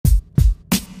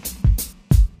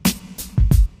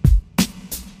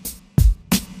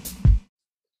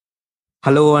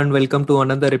Hello and welcome to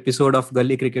another episode of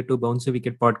Gully Cricket to Bouncy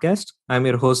Wicket podcast. I'm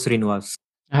your host Srinivas.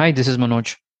 Hi, this is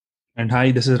Manoj. And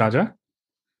hi, this is Raja.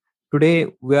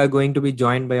 Today we are going to be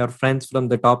joined by our friends from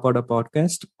the Top Order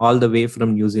podcast, all the way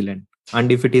from New Zealand.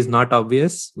 And if it is not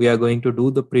obvious, we are going to do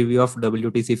the preview of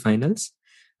WTC finals.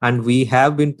 And we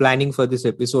have been planning for this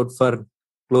episode for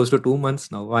close to 2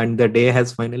 months now, and the day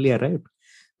has finally arrived.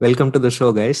 Welcome to the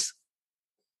show, guys.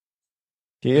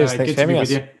 Cheers, thanks for having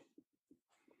us.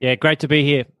 Yeah, great to be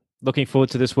here. Looking forward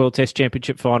to this World Test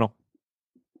Championship final.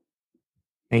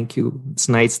 Thank you. It's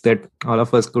nice that all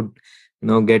of us could,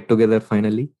 get together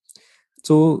finally.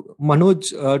 So,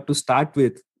 Manoj, to start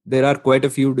with, there are quite a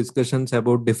few discussions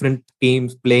about different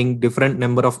teams playing different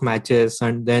number of matches,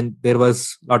 and then there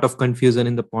was a lot of confusion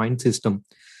in the point system.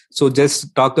 So,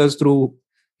 just talk us through,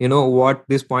 what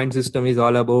this point system is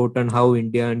all about and how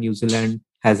India and New Zealand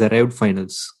has arrived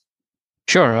finals.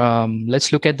 Sure.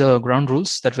 Let's look at the ground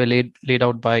rules that were laid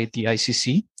out by the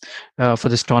ICC for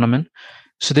this tournament.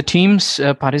 So the teams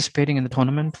participating in the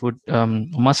tournament would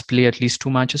must play at least 2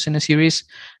 matches in a series,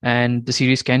 and the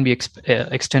series can be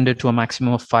extended to a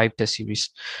maximum of 5 test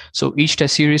series. So each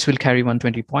test series will carry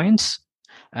 120 points,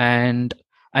 and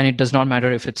it does not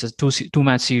matter if it's a two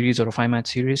match series or a 5 match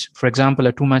series. For example,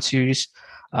 a 2 match series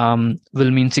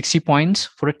will mean 60 points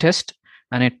for a test,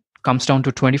 and it comes down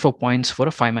to 24 points for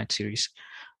a 5 match series.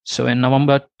 So in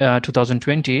November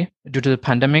 2020, due to the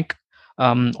pandemic,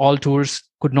 all tours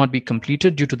could not be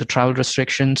completed due to the travel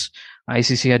restrictions.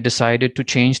 ICC had decided to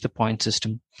change the point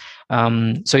system.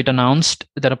 So it announced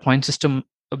that a point system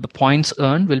of the points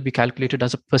earned will be calculated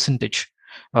as a percentage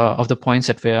of the points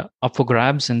that were up for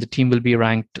grabs, and the team will be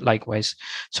ranked likewise.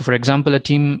 So for example, a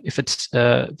team, if it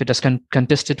has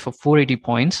contested for 480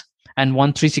 points and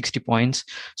won 360 points,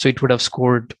 so it would have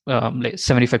scored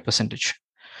 75%.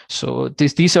 So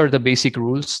these are the basic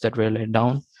rules that were laid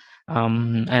down.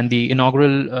 And the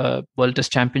inaugural World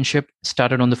Test Championship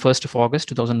started on the 1st of August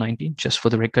 2019, just for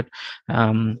the record,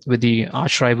 with the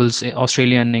arch rivals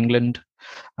Australia and England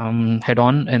head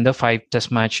on in the 5 Test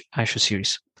match Ashes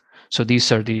series. So these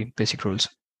are the basic rules.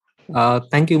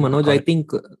 Thank you, Manoj. I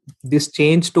think this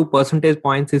change to percentage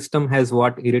point system has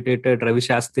what irritated Ravi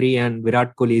Shastri and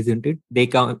Virat Kohli, isn't it?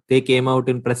 They came out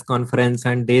in press conference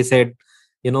and they said,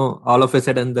 all of a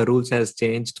sudden the rules has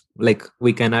changed. Like,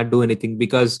 we cannot do anything,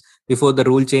 because before the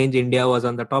rule change, India was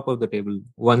on the top of the table.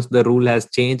 Once the rule has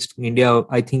changed, India,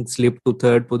 I think, slipped to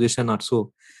 3rd position or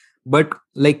so. But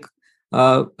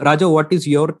Raja, what is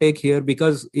your take here?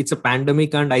 Because it's a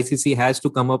pandemic and ICC has to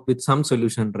come up with some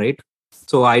solution, right?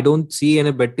 So I don't see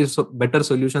any better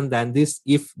solution than this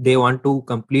if they want to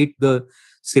complete the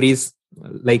series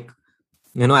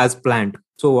as planned.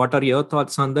 So what are your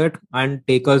thoughts on that, and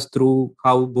take us through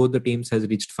how both the teams has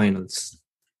reached finals?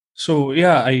 So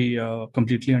yeah, I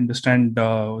completely understand.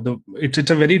 It's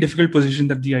a very difficult position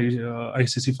that the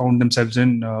ICC found themselves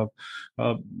in.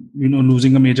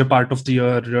 Losing a major part of the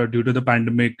year due to the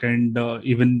pandemic, and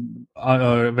even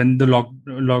when the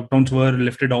lockdowns were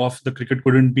lifted off, the cricket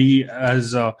couldn't be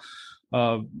as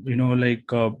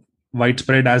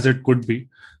widespread as it could be.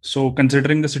 So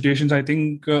considering the situations, I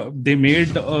think they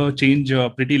made a change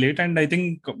pretty late, and I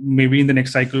think maybe in the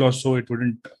next cycle or so it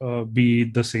wouldn't be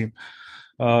the same.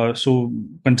 So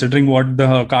considering what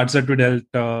the cards that were dealt,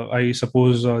 I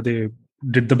suppose they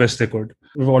did the best they could.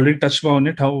 We've already touched on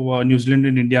it, how New Zealand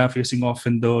and India are facing off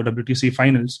in the WTC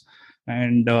finals.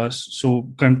 And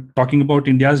talking about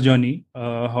India's journey,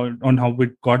 how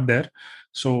it got there.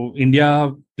 So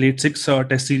India played 6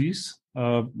 test series,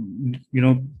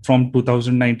 from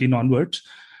 2019 onwards.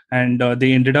 And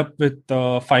they ended up with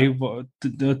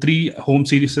 3 home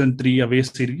series and 3 away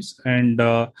series. And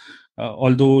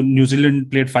although New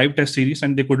Zealand played 5 test series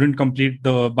and they couldn't complete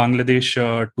the Bangladesh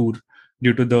tour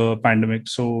due to the pandemic.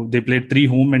 So they played 3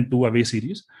 home and 2 away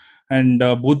series. And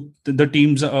both the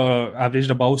teams averaged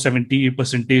above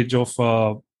 70%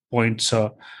 of points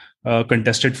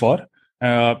contested for.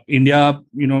 India,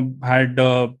 had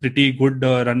a pretty good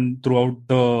run throughout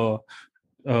the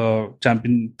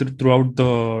throughout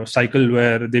the cycle,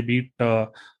 where they beat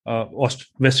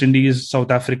West Indies, South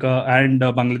Africa, and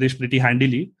Bangladesh pretty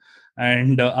handily.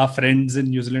 And our friends in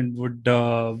New Zealand would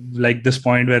like this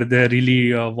point where they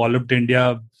really walloped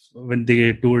India when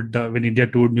India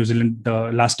toured New Zealand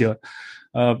last year.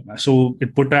 So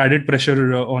it put added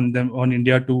pressure on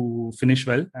India to finish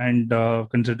well. And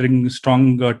considering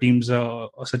strong teams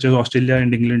such as Australia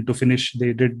and England to finish,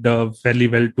 they did fairly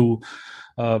well to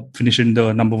finish in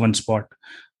the number 1 spot.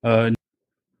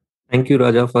 Thank you,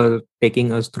 Raja, for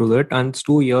taking us through that. And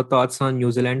Stu, your thoughts on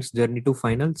New Zealand's journey to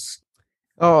finals?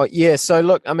 Oh, yeah. So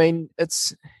look, I mean,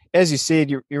 it's, as you said,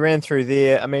 you ran through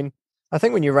there. I mean, I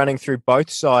think when you're running through both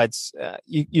sides,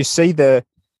 you see the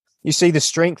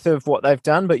strength of what they've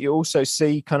done, but you also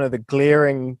see kind of the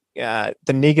glaring the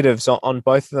negatives on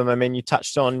both of them. I mean, you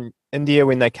touched on India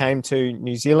when they came to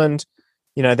New Zealand.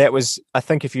 You know, that was, I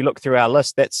think, if you look through our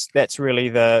list, that's really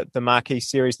the marquee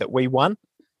series that we won.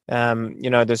 You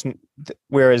know,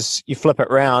 whereas you flip it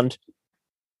around,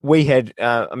 we had,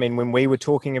 I mean, when we were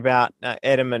talking about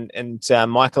Adam and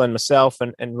Michael and myself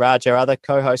and Raj, our other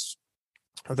co-hosts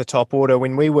of the Top Order,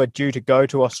 when we were due to go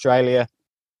to Australia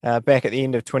back at the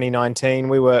end of 2019,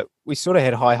 we sort of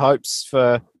had high hopes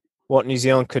for what New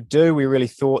Zealand could do. We really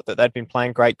thought that they'd been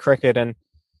playing great cricket, and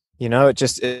you know,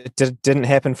 it didn't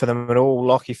happen for them at all.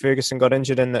 Lockie Ferguson got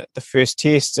injured in the first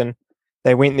test, and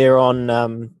they went there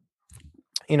on,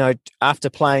 you know,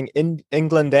 after playing in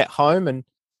England at home, and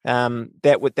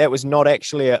that was not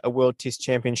actually a World Test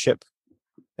Championship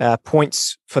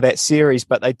points for that series,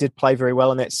 but they did play very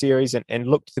well in that series and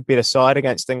looked the better side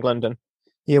against England. And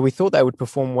yeah, we thought they would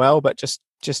perform well, but just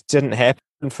didn't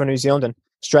happen for New Zealand. And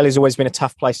Australia's always been a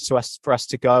tough place for us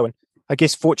to go. And I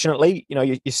guess fortunately, you know,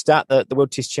 you start the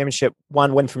World Test Championship,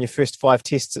 one win from your first 5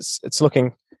 tests. It's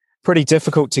looking pretty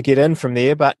difficult to get in from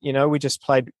there. But you know, we just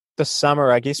played this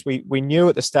summer. I guess we knew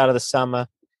at the start of the summer,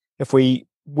 if we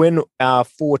win our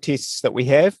 4 tests that we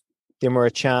have, then we're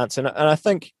a chance. And I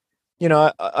think, you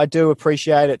know, I do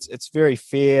appreciate it. It's very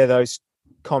fair, those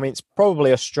comments.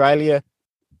 Probably Australia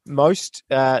most,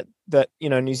 that, you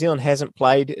know, New Zealand hasn't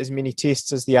played as many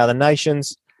tests as the other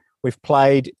nations. We've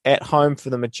played at home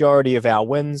for the majority of our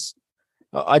wins.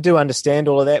 I do understand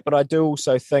all of that, but I do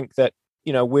also think that,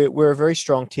 you know, we're a very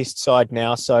strong test side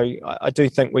now. So I do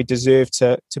think we deserve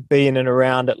to be in and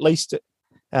around at least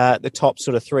the top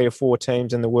sort of 3 or 4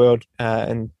 teams in the world.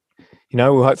 And, you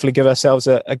know, we'll hopefully give ourselves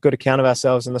a good account of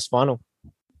ourselves in this final.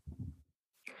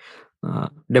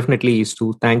 Definitely,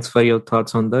 Stu. Thanks for your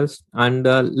thoughts on this. And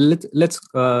let's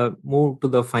move to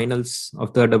the finals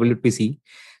of the WTC.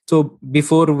 So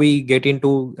before we get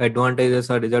into advantages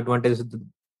or disadvantages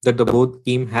that the both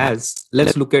team has,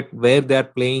 let's look at where they are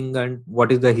playing and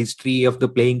what is the history of the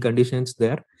playing conditions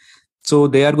there. So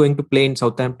they are going to play in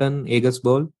Southampton, Aegis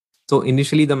Bowl. So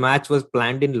initially the match was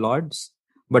planned in Lords,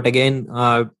 but again,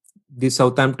 the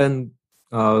Southampton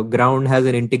ground has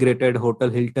an integrated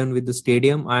Hotel Hilton with the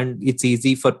stadium, and it's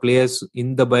easy for players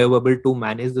in the bio bubble to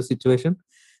manage the situation.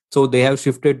 So they have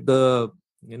shifted the,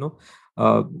 you know,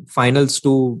 finals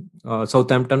to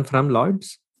Southampton from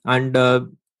Lords, and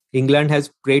England has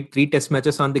played 3 test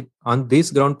matches on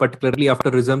this ground, particularly after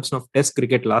resumption of Test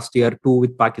cricket last year, 2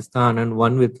 with Pakistan and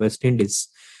 1 with West Indies.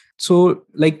 So,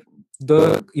 like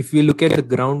if we look at the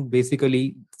ground,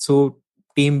 basically, so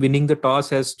team winning the toss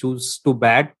has choose to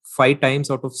bat 5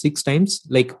 times out of 6 times.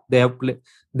 Like there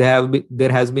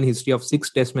has been history of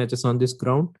 6 test matches on this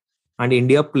ground. And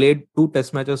India played 2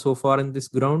 test matches so far in this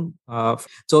ground.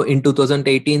 So in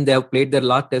 2018, they have played their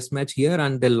last test match here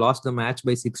and they lost the match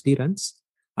by 60 runs.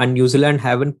 And New Zealand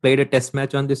haven't played a test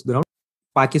match on this ground.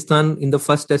 Pakistan, in the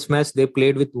first test match, they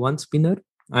played with 1 spinner.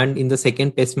 And in the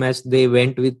second test match, they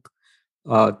went with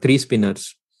 3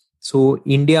 spinners. So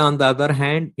India, on the other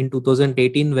hand, in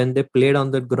 2018, when they played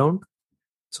on the ground,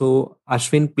 so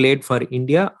Ashwin played for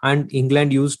India and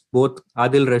England used both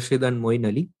Adil Rashid and Moeen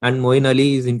Ali. And Moeen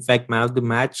Ali is in fact man of the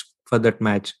match for that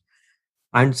match.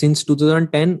 And since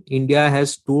 2010, India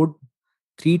has toured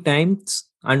 3 times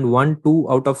and won 2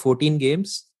 out of 14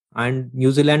 games. And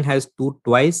New Zealand has toured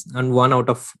twice and 1 out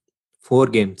of 4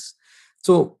 games.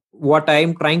 So what I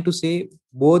am trying to say,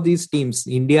 both these teams,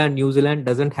 India and New Zealand,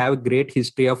 doesn't have a great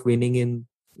history of winning in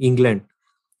England.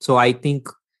 So I think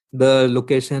the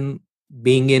location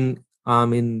being in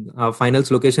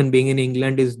finals location being in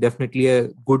England is definitely a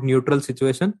good neutral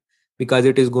situation because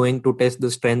it is going to test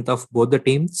the strength of both the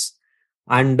teams.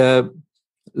 And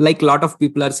like a lot of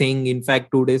people are saying, in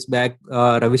fact, 2 days back,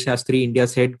 Ravi Shastri,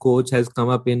 India's head coach, has come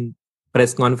up in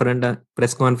press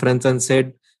conference and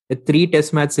said a 3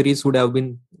 test match series would have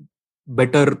been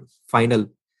better final.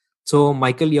 So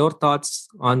Michael, your thoughts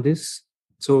on this?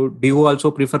 So do you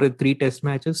also prefer 3 test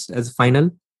matches as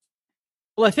final?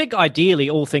 Well, I think ideally,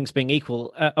 all things being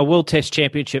equal, a World Test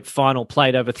Championship final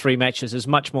played over 3 matches is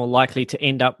much more likely to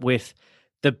end up with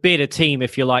the better team,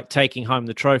 if you like, taking home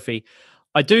the trophy.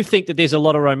 I do think that there's a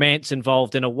lot of romance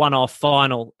involved in a one-off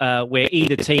final where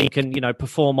either team can, you know,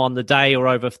 perform on the day or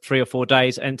over 3 or 4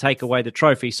 days and take away the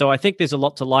trophy. So I think there's a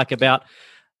lot to like about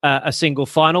a single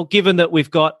final, given that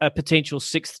we've got a potential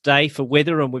 6th day for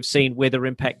weather, and we've seen weather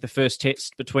impact the first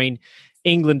test between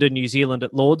England and New Zealand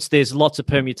at Lords. There's lots of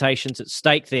permutations at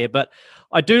stake there, but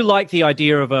I do like the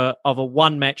idea of a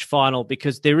one-match final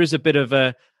because there is a bit of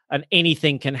a and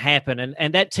anything can happen.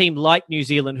 And that team like New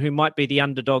Zealand, who might be the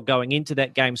underdog going into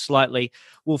that game slightly,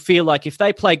 will feel like if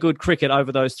they play good cricket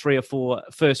over those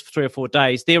first 3 or 4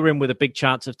 days, they're in with a big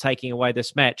chance of taking away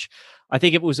this match. I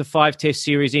think if it was a 5-test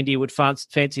series, India would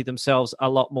fancy themselves a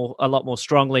lot more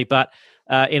strongly. But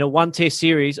in a 1-test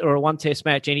series or a 1-test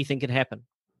match, anything can happen.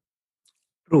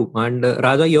 True. And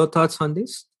Raja, your thoughts on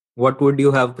this? What would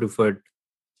you have preferred?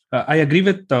 I agree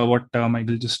with what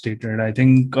Michael just stated. I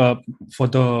think for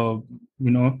the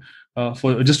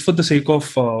for the sake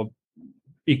of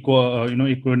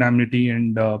equanimity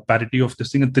and parity of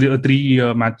this thing, a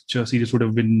three match series would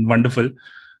have been wonderful.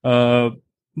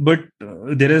 But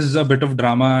there is a bit of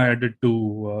drama added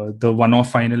to the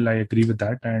one-off final. I agree with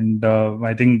that, and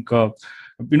I think both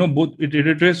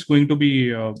it is going to be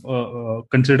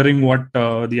considering what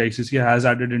the ICC has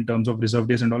added in terms of reserve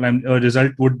days and all. And a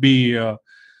result would be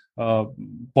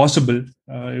possible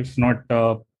if not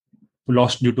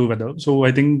lost due to weather. So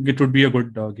I think it would be a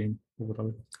good game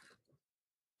overall.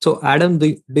 So Adam,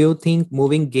 do you think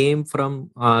moving game from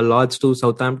Lords to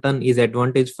Southampton is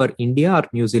advantage for India or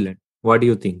New Zealand? What do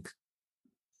you think?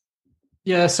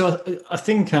 Yeah, so I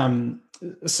think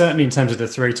certainly in terms of the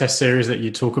 3-test series that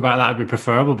you talk about, that would be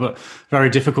preferable, but very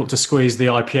difficult to squeeze the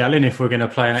IPL in if we're going to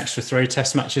play an extra 3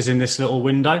 test matches in this little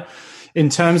window. In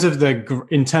terms of the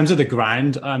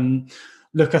ground,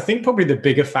 look, I think probably the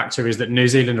bigger factor is that New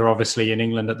Zealand are obviously in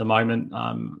England at the moment,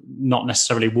 not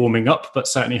necessarily warming up, but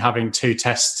certainly having 2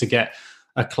 tests to get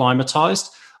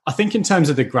acclimatised. I think in terms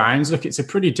of the grounds, look, it's a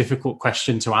pretty difficult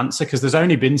question to answer because there's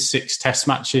only been 6 test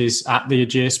matches at the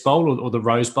Ageas Bowl or the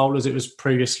Rose Bowl as it was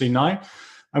previously known.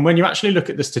 And when you actually look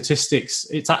at the statistics,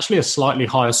 it's actually a slightly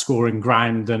higher scoring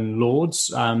ground than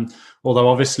Lords. Although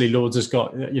obviously Lords has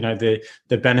got, the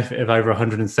benefit of over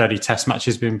 130 test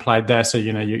matches being played there. So,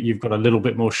 you've got a little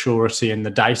bit more surety in the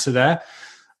data there.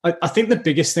 I think the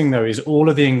biggest thing, though, is all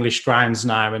of the English grounds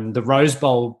now, and the Rose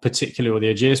Bowl particularly, or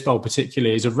the Ageas Bowl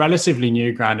particularly, is a relatively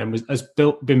new ground and has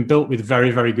been built with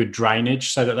very, very good drainage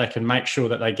so that they can make sure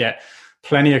that they get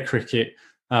plenty of cricket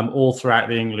all throughout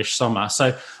the English summer.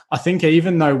 So I think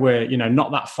even though we're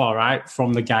not that far out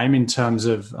from the game in terms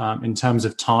of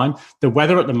time, the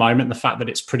weather at the moment, the fact that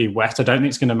it's pretty wet, I don't think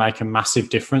it's going to make a massive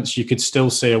difference. You could still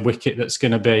see a wicket that's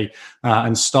going to be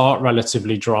and start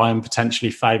relatively dry and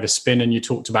potentially favour spin. And you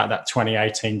talked about that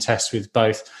 2018 test with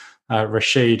both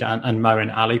Rashid and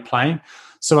Moeen Ali playing.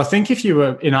 So I think if you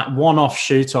were in that one-off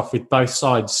shoot-off with both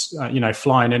sides,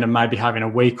 flying in and maybe having a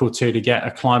week or two to get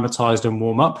acclimatised and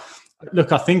warm up,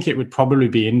 look, I think it would probably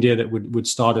be India that would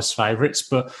start as favourites,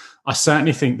 but I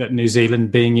certainly think that New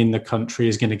Zealand being in the country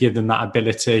is going to give them that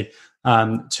ability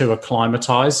to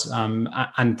acclimatise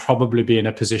and probably be in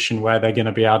a position where they're going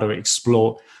to be able to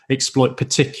exploit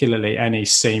particularly any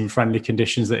seam-friendly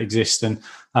conditions that exist. And,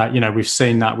 we've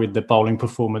seen that with the bowling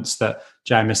performance that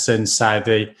Jamieson,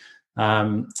 Southee,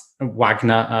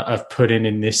 Wagner have put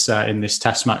in this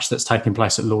test match that's taking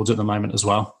place at Lords at the moment as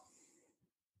well.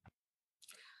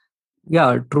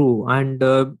 Yeah, true.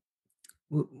 And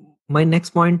my next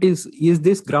point is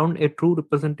this ground a true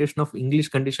representation of English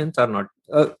conditions or not?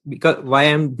 Because why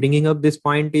I'm bringing up this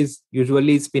point is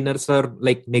usually spinners are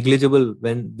like negligible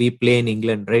when we play in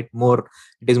England, right?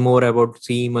 It is more about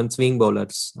seam and swing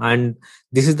bowlers. And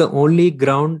this is the only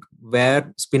ground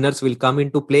where spinners will come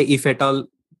into play, if at all.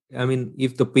 I mean,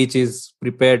 if the pitch is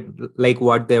prepared like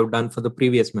what they have done for the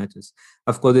previous matches.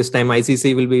 Of course, this time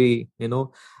ICC will be,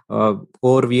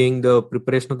 overviewing the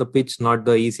preparation of the pitch, not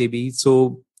the ECB.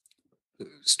 So,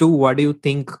 Stu, what do you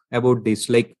think about this?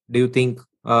 Like, do you think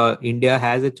India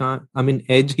has a chance,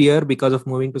 edge here because of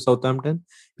moving to Southampton,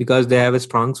 because they have a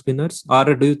strong spinners?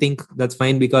 Or do you think that's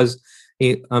fine because,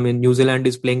 New Zealand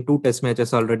is playing 2 test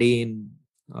matches already in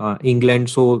England,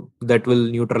 so that will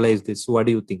neutralize this? What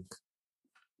do you think?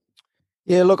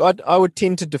 Yeah, look, I would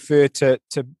tend to defer to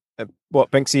what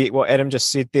Adam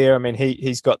just said there. I mean,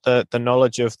 he's got the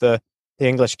knowledge of the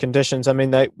English conditions. I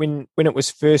mean, when it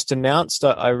was first announced,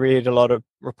 I read a lot of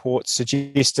reports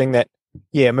suggesting that,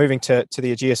 moving to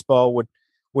the Ageas Bowl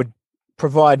would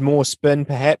provide more spin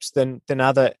perhaps than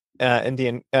other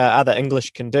other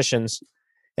English conditions.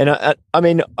 And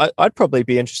I'd probably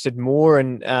be interested more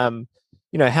in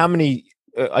how many.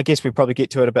 I guess we probably get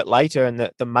to it a bit later, and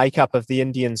the makeup of the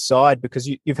Indian side, because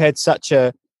you've had such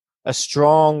a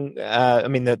strong.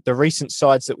 The recent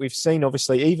sides that we've seen,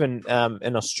 obviously, even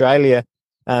in Australia,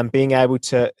 being able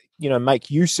to make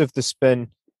use of the spin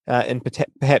in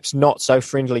perhaps not so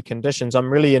friendly conditions. I'm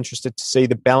really interested to see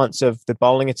the balance of the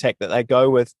bowling attack that they go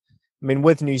with. I mean,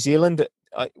 with New Zealand,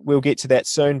 we'll get to that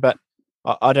soon, but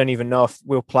I don't even know if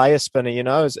we'll play a spinner.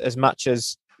 As much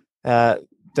as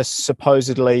this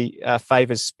supposedly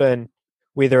favours spin.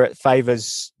 Whether it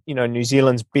favours, New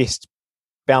Zealand's best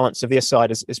balance of their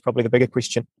side is probably the bigger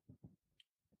question.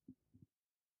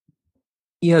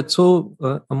 Yeah, so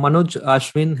Manoj,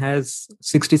 Ashwin has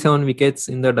 67 wickets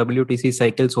in the WTC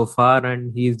cycle so far,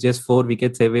 and he's just 4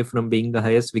 wickets away from being the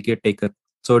highest wicket taker.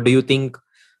 So do you think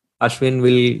Ashwin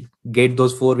will get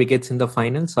those 4 wickets in the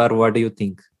finals, or what do you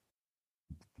think?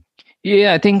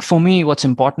 Yeah, I think for me, what's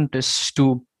important is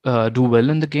to do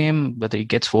well in the game. Whether he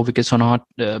gets 4 wickets or not,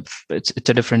 it's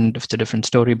a different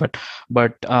story. But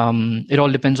it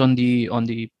all depends on the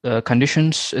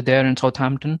conditions there in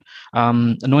Southampton.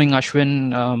 Knowing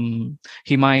Ashwin,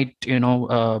 he might,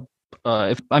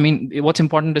 what's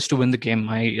important is to win the game.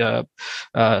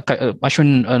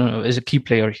 Ashwin is a key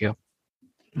player here.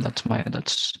 That's my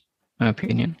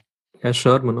opinion. Yeah,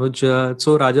 sure, Manoj.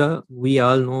 So Raja, we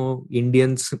all know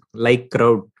Indians like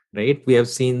crowd, right? We have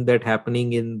seen that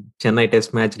happening in Chennai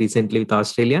Test match recently with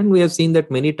Australia, and we have seen that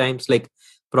many times. Like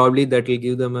probably that will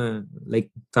give them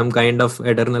some kind of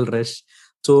adrenal rush.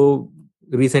 So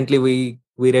recently we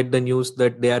read the news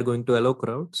that they are going to allow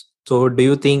crowds. So do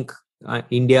you think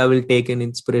India will take an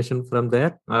inspiration from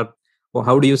there, or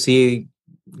how do you see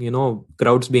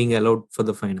crowds being allowed for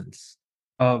the finals?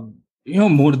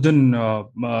 More than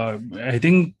I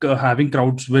think having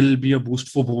crowds will be a boost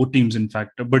for both teams, in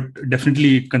fact. But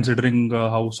definitely considering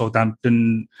how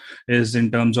Southampton is in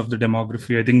terms of the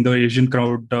demography, I think the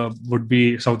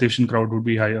South Asian crowd would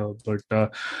be higher. But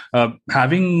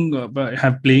playing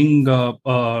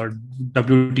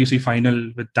WTC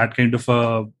final with that kind of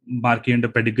a marquee and a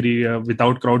pedigree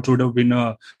without crowds would have been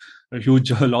a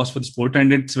huge loss for the sport,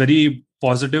 and it's very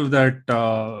positive that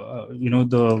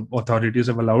the authorities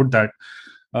have allowed that.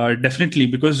 Definitely,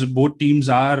 because both teams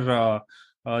are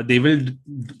they will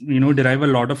derive a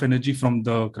lot of energy from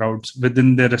the crowds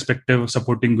within their respective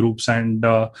supporting groups, and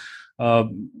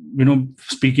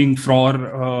speaking for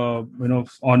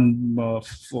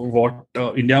what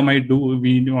India might do,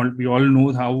 we all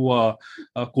know how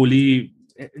Kohli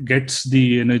gets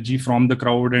the energy from the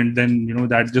crowd, and then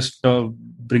that just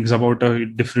brings about a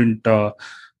different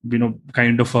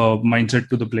kind of a mindset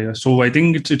to the player. So I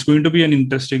think it's going to be an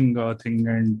interesting thing,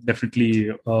 and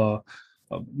definitely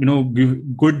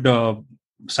good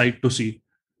sight to see,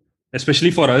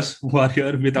 especially for us who are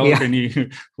here without who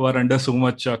are under so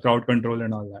much crowd control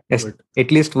and all that. Yes,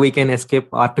 at least we can escape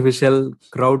artificial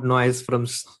crowd noise from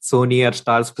Sony or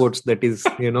Star Sports that is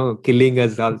killing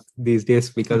us all these days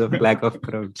because of lack of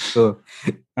crowds. So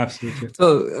absolutely.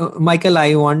 So Michael,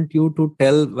 I want you to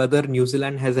tell whether New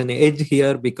Zealand has an edge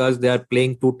here because they are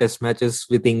playing 2 test matches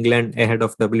with England ahead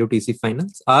of WTC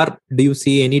finals, or do you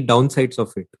see any downsides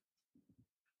of it?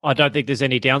 I don't think there's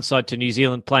any downside to New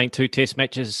Zealand playing 2 test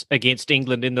matches against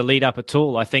England in the lead up at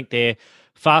all. I think their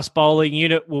fast bowling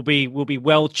unit will be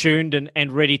well tuned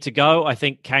and ready to go. I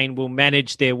think Kane will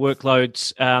manage their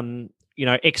workloads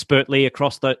expertly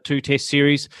across the 2 test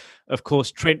series. Of course,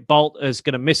 Trent Boult is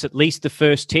going to miss at least the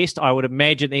first test. I would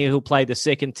imagine he'll play the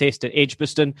second test at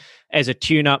Edgbaston as a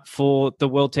tune-up for the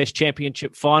World Test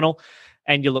Championship final.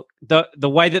 And you look, the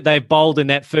way that they bowled in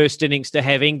that first innings to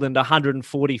have England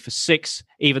 140 for 6,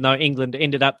 even though England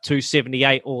ended up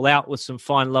 278 all out with some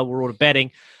fine lower order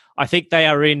batting, I think they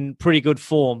are in pretty good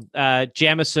form.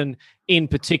 Jamieson in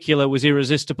particular was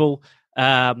irresistible,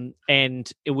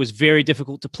 and it was very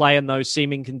difficult to play in those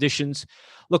seaming conditions.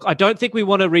 Look, I don't think we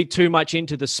want to read too much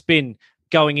into the spin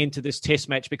going into this test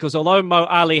match, because although Mo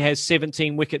Ali has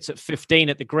 17 wickets at 15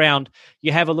 at the ground,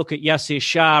 you have a look at Yasir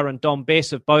Shah and Dom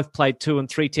Bess have both played 2 and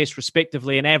 3 tests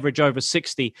respectively and average over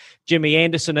 60. Jimmy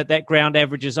Anderson at that ground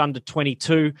averages under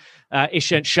 22.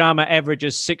 Ishant Sharma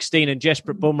averages 16 and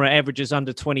Jasprit Bumrah averages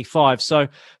under 25. So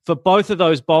for both of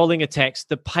those bowling attacks,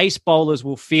 the pace bowlers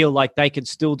will feel like they can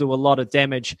still do a lot of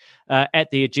damage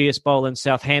at the Ageas Bowl in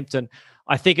Southampton.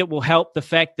 I think it will help the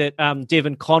fact that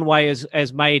Devon Conway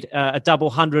has made a double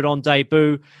 100 on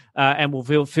debut and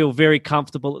will feel very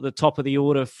comfortable at the top of the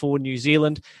order for New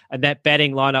Zealand. And that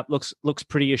batting lineup looks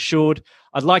pretty assured.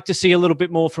 I'd like to see a little bit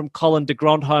more from Colin de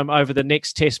Grandhomme over the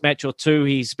next test match or 2.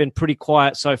 He's been pretty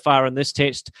quiet so far in this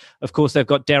test. Of course, they've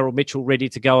got Daryl Mitchell ready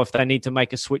to go if they need to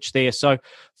make a switch there. So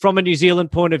from a New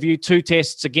Zealand point of view, 2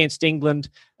 tests against England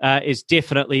is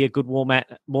definitely a good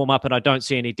warm-up, and I don't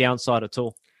see any downside at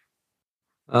all.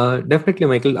 Definitely,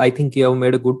 Michael. I think you have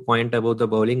made a good point about the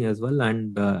bowling as well,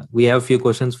 and we have a few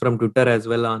questions from Twitter as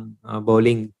well on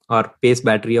bowling or pace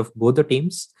battery of both the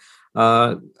teams.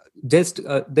 There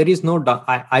is no.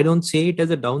 I don't say it as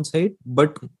a downside,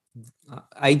 but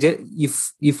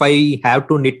if I have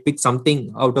to nitpick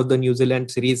something out of the New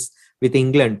Zealand series with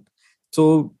England,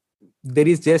 so there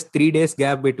is just 3 days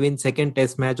gap between second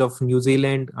test match of New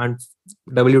Zealand and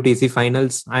WTC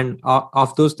finals, and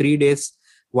of those 3 days,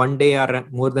 1 day or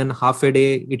more than half a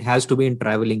day it has to be in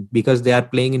traveling, because they are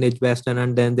playing in Edgbaston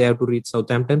and then they have to reach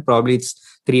Southampton. Probably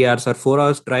it's 3 hours or 4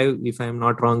 hours drive, if I'm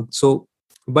not wrong. So,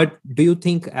 but do you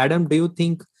think, Adam,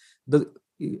 the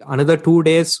another 2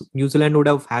 days New Zealand would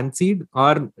have fancied,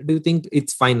 or do you think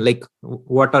it's fine? Like,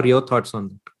 what are your thoughts on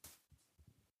that?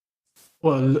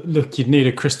 Well, look, you'd need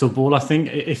a crystal ball. I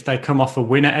think if they come off a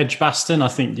win at Edgbaston, I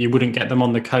think you wouldn't get them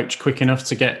on the coach quick enough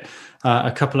to get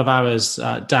a couple of hours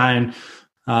down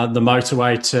the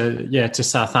motorway to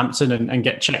Southampton and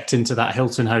get checked into that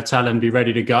Hilton hotel and be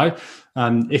ready to go.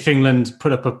 If England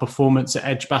put up a performance at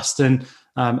Edgbaston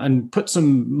and put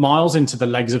some miles into the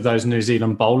legs of those New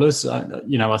Zealand bowlers,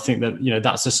 I think that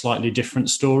that's a slightly different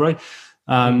story.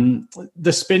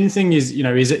 The spin thing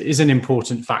is an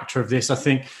important factor of this. I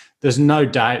think there's no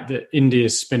doubt that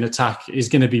India's spin attack is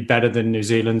going to be better than New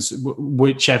Zealand's,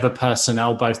 whichever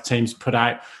personnel both teams put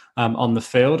out on the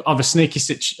field. I have a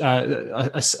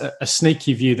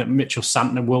sneaky view that Mitchell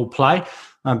Santner will play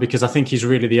because I think he's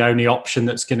really the only option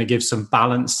that's going to give some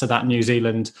balance to that New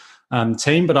Zealand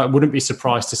team. But I wouldn't be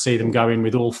surprised to see them go in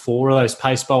with all 4 of those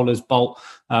pace bowlers: Bolt,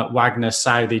 Wagner,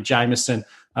 Southee, Jameson.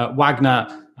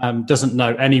 Wagner doesn't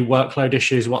know any workload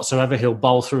issues whatsoever. He'll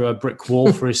bowl through a brick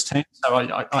wall for his team. So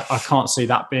I can't see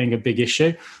that being a big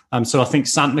issue. So I think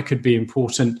Santner could be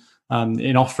important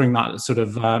in offering that sort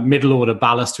of middle order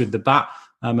ballast with the bat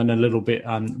and a little bit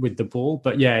with the ball.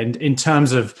 But yeah, in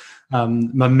terms of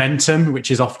momentum, which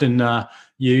is often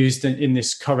used in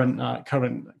this current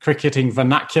cricketing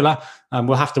vernacular,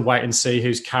 we'll have to wait and see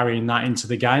who's carrying that into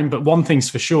the game. But one thing's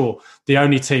for sure, the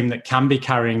only team that can be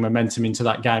carrying momentum into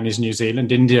that game is New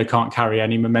Zealand. India can't carry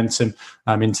any momentum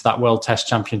into that World Test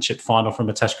Championship final from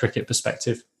a Test cricket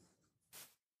perspective.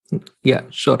 Yeah,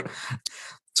 sure.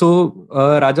 So,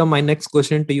 Raja, my next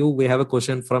question to you, we have a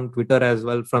question from Twitter as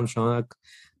well, from Shonak.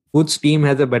 Which team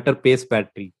has a better pace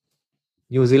battery,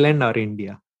 New Zealand or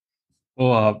India?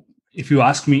 If you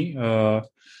ask me, I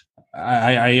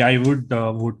would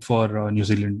vote for New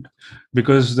Zealand,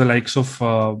 because the likes of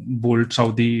Bolt,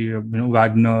 Southee,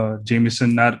 Wagner,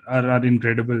 Jameson are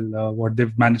incredible. What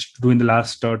they've managed to do in the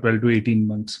last 12 to 18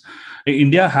 months.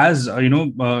 India has,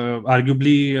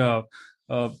 arguably.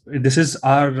 This is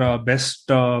our best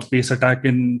pace attack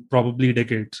in probably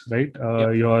decades, right?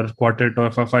 Your quartet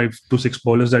of 5 to 6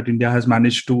 bowlers that India has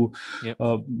managed to,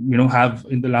 have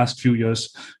in the last few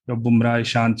years. Bumrah,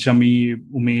 Ishant, Shami,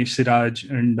 Umesh, Siraj,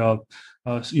 and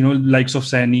likes of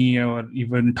Saini or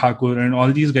even Thakur and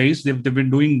all these guys. They've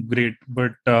been doing great,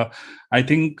 but I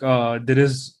think there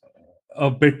is a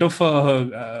bit of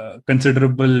a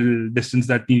considerable distance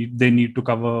that they need to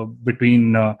cover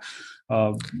between.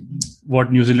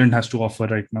 What New Zealand has to offer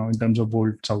right now in terms of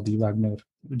Bolt, Southee, Wagner,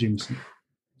 Jameson.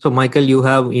 So, Michael, you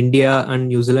have India and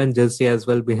New Zealand jersey as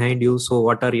well behind you. So,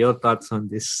 what are your thoughts on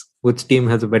this? Which team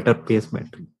has a better pace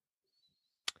battery?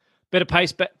 Better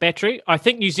pace battery. I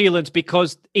think New Zealand's,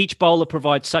 because each bowler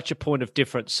provides such a point of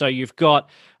difference. So you've got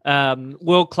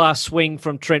world-class swing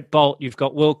from Trent Bolt. You've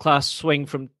got world-class swing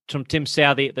from Tim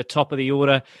Southee at the top of the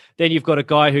order. Then you've got a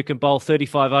guy who can bowl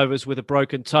 35 overs with a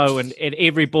broken toe, and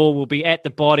every ball will be at the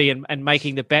body and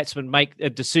making the batsman make a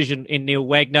decision in Neil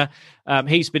Wagner.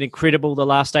 He's been incredible the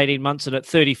last 18 months, and at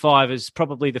 35 is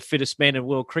probably the fittest man in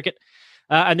world cricket.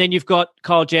 And then you've got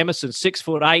Kyle Jamieson,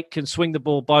 6'8", can swing the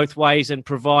ball both ways and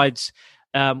provides,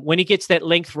 when he gets that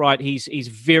length right, he's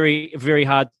very, very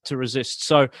hard to resist.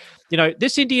 So,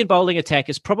 this Indian bowling attack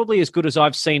is probably as good as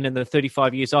I've seen in the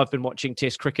 35 years I've been watching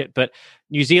Test cricket. But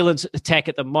New Zealand's attack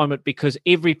at the moment, because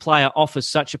every player offers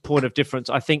such a point of difference,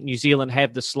 I think New Zealand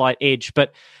have the slight edge.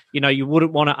 But, you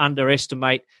wouldn't want to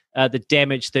underestimate the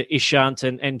damage that Ishant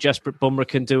and Jasprit Bumrah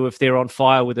can do if they're on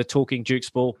fire with a talking Duke's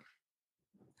ball.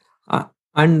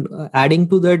 And adding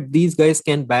to that, these guys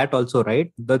can bat also,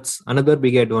 right? That's another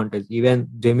big advantage. Even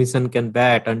Jamieson can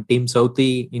bat, and Tim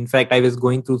Southee. In fact, I was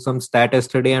going through some stat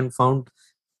yesterday and found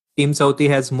Tim Southee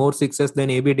has more success than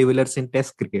AB de Villiers in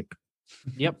Test cricket.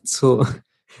 Yep. So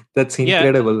that's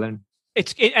incredible. And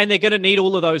they're going to need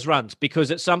all of those runs,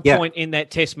 because at some point in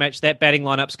that Test match, that batting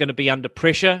lineup's going to be under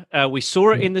pressure. We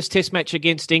saw it in this Test match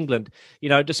against England.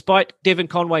 Despite Devon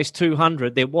Conway's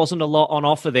 200, there wasn't a lot on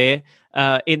offer there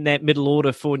in that middle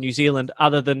order for New Zealand,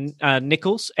 other than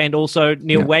Nicholls and also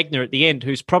Neil Wagner at the end,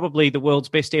 who's probably the world's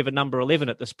best ever number 11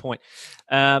 at this point.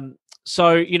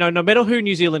 So, no matter who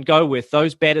New Zealand go with,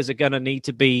 those batters are going to need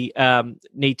to be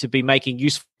making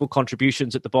useful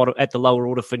contributions at the bottom, at the lower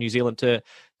order for New Zealand to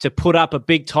put up a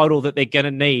big total that they're going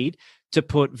to need to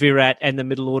put Virat and the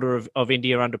middle order of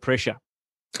India under pressure.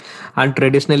 And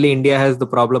traditionally, India has the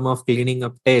problem of cleaning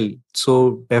up tail.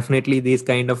 So definitely these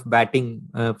kind of batting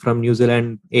from New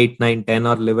Zealand, 8, 9, 10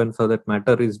 or 11 for that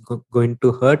matter is going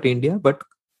to hurt India. But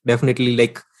definitely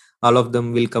like all of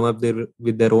them will come up there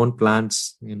with their own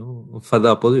plans, for the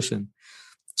opposition.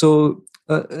 So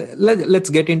let's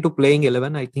get into playing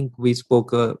 11. I think we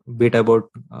spoke a bit about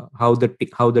how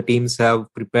the teams have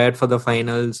prepared for the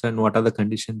finals and what are the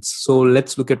conditions. So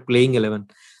let's look at playing 11.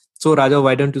 So Raja,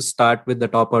 why don't you start with the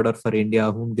top order for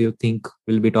India? Whom do you think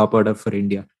will be top order for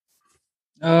India?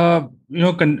 I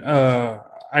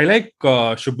like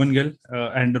Shubman Gill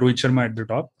and Rohit Sharma at the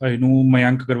top. I know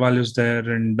Mayank Agarwal is there,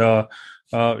 and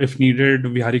if needed,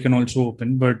 Vihari can also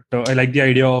open. But I like the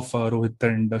idea of Rohit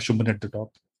and Shubman at the top.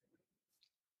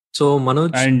 So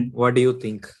Manoj, what do you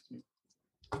think?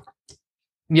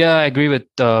 Yeah, I agree with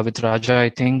Raja.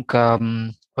 I think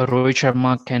Rohit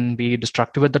Sharma can be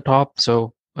destructive at the top.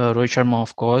 So Rohit Sharma,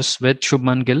 of course, with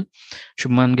Shubman Gill.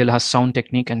 Shubman Gill has sound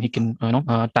technique and he can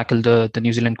tackle the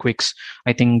New Zealand quicks.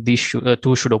 I think these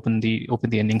two should open the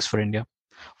innings for India,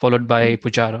 followed by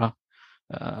Pujara.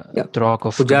 The rock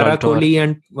of Pujara, Kohli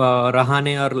and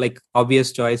Rahane are like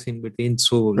obvious choice in between.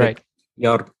 So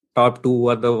your top two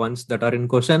are the ones that are in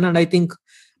question. And I think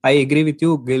I agree with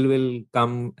you. Gill will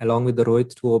come along with the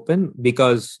Rohit to open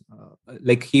because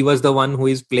he was the one who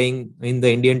is playing in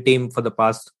the Indian team for the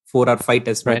past 4 or 5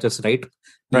 test matches, right?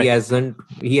 He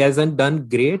hasn't done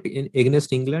great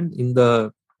against England in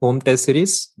the home test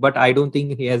series, but I don't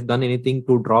think he has done anything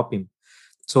to drop him.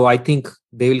 So I think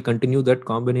they will continue that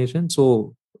combination.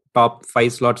 So top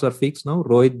 5 slots are fixed now.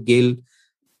 Rohit, Gill,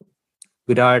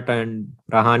 Virat and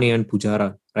Rahane and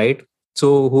Pujara, right?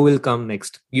 So who will come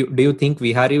next? Do you think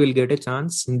Vihari will get a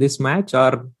chance in this match,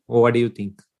 or what do you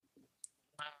think?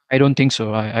 I don't think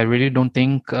so. I really don't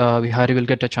think Vihari will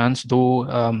get a chance, though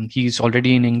he's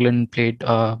already in England, played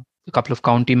a couple of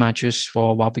county matches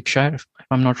for Warwickshire, if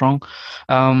I'm not wrong.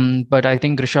 But I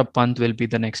think Rishabh Pant will be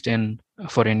the next in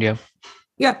for India.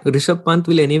 Yeah, Rishabh Pant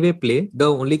will anyway play.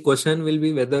 The only question will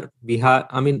be whether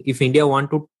if India want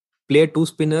to play 2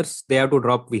 spinners, they have to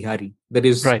drop Vihari. There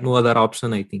is no other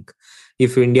option, I think.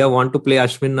 If India want to play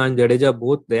Ashwin and Jadeja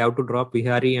both, they have to drop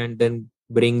Vihari and then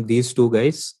bring these 2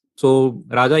 guys. So,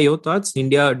 Raja, your thoughts? Do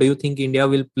you think India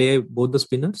will play both the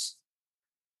spinners?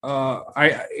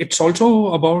 It's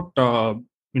also about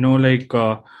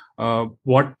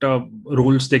what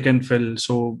roles they can fill.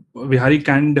 So Vihari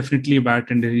can definitely bat,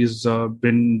 and he's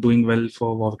been doing well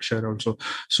for Warwickshire also.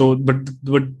 So, but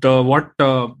what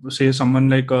say someone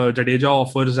like Jadeja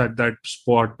offers at that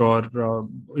spot, or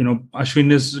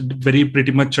Ashwin is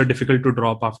pretty much difficult to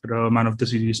drop after a Man of the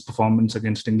Series performance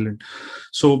against England.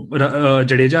 So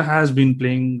Jadeja has been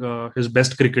playing his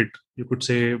best cricket, you could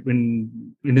say,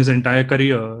 in his entire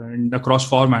career and across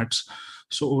formats.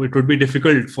 So it would be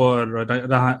difficult for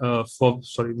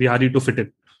Vihari to fit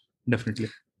in. Definitely,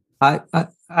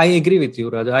 I agree with you,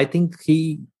 Raja. I think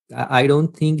I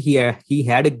don't think he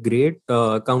had a great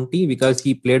county because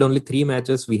he played only 3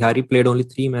 matches. Vihari played only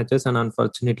 3 matches, and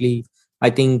unfortunately, I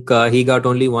think he got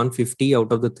only 150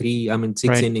 out of the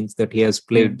 6 innings that he has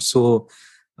played. So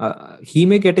he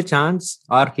may get a chance,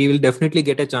 or he will definitely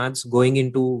get a chance going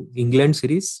into England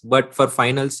series. But for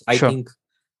finals, I think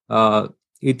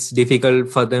it's difficult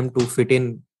for them to fit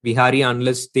in Vihari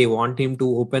unless they want him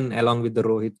to open along with the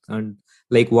Rohit, and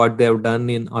like what they have done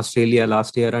in Australia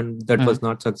last year, and that was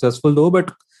not successful though.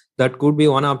 But that could be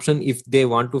one option if they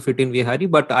want to fit in Vihari.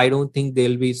 But I don't think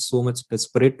they'll be so much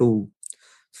desperate to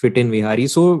fit in Vihari.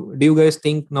 So do you guys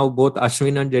think now both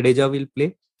Ashwin and Jadeja will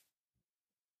play?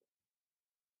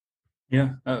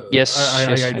 Yeah. Yes.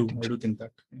 I do think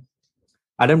that.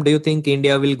 Adam, do you think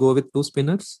India will go with 2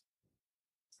 spinners?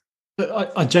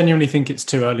 I genuinely think it's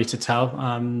too early to tell.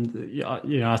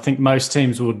 I think most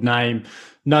teams would know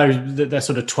that there's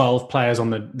sort of 12 players on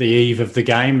the eve of the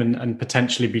game and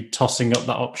potentially be tossing up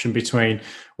that option between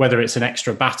whether it's an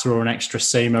extra batter or an extra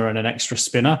seamer and an extra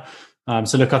spinner.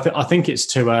 So look, I think it's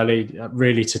too early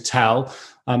really to tell.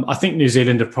 I think New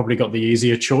Zealand have probably got the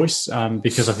easier choice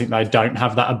because I think they don't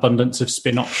have that abundance of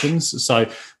spin options. So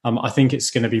I think it's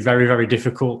going to be very, very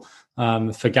difficult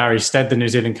for Gary Stead, the New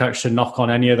Zealand coach, to knock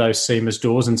on any of those seamers'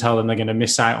 doors and tell them they're going to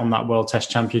miss out on that World Test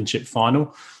Championship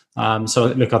final. So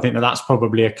look, I think that's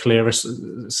probably a clearer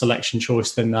selection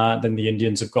choice than the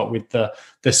Indians have got with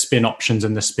the spin options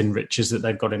and the spin riches that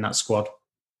they've got in that squad.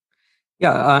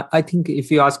 Yeah, I think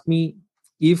if you ask me,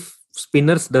 if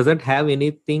spinners doesn't have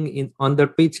anything on the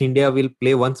pitch, India will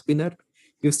play 1 spinner.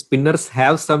 If spinners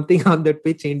have something on that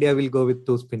pitch, India will go with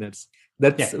 2 spinners.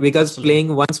 That's because absolutely.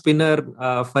 Playing 1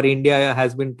 spinner for India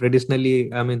has been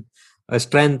traditionally, a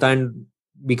strength, and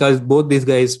because both these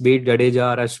guys, be it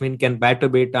Jadeja or Ashwin, can bat a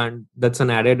bit, and that's an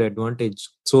added advantage.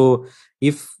 So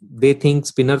if they think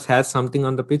spinners has something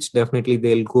on the pitch, definitely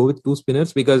they'll go with 2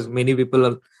 spinners, because many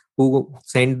people who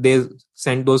sent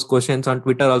those questions on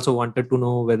Twitter also wanted to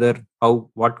know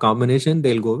what combination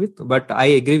they'll go with. But I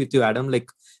agree with you, Adam. Like,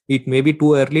 it may be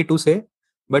too early to say,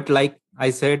 but like I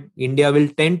said, India will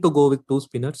tend to go with 2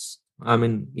 spinners. I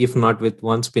mean, if not with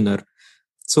 1 spinner.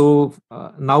 So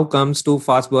now comes to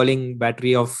fast bowling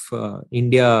battery of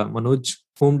India, Manoj.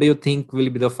 Whom do you think will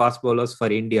be the fast bowlers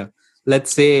for India?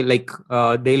 Let's say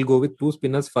they'll go with 2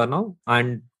 spinners for now.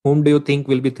 And whom do you think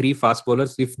will be 3 fast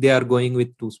bowlers if they are going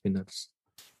with 2 spinners?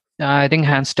 I think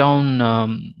hands down,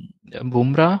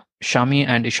 Bumrah, Shami,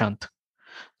 and Ishant.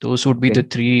 Those would be the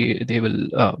 3 they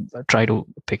will try to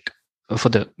pick for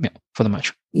the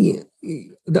match. Yeah,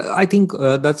 I think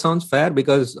that sounds fair,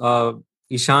 because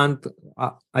Ishant,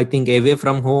 I think away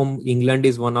from home, England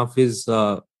is one of his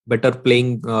better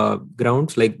playing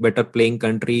grounds, like better playing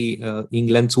country.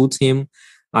 England suits him,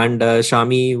 and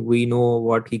Shami, we know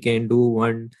what he can do.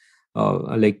 And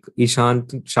like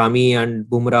Ishant, Shami, and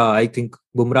Bumrah, I think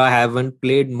Bumrah haven't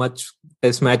played much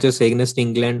test matches against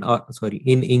in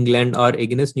England or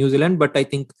against New Zealand, but I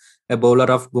think a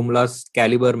bowler of Bumrah's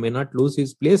caliber may not lose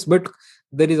his place. But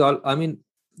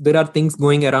there are things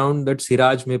going around that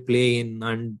Siraj may play in,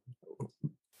 and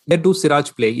where do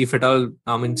Siraj play, if at all?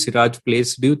 Siraj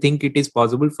plays. Do you think it is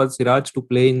possible for Siraj to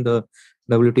play in the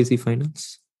WTC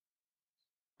finals?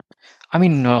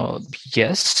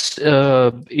 Yes.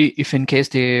 If in case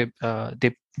they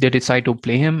decide to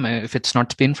play him, if it's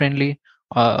not spin friendly,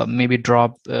 maybe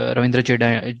drop Ravindra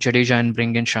Jadeja and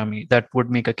bring in Shami. That would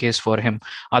make a case for him.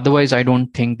 Otherwise, I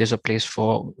don't think there's a place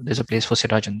for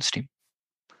Siraj in this team.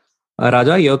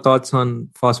 Raja, your thoughts on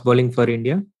fast bowling for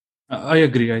India? I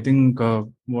agree. I think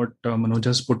what Manoj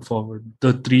has put forward,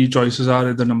 the 3 choices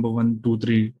are the number 1, 2,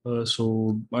 3.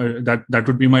 So that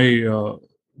would be my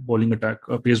bowling attack,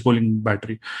 pace bowling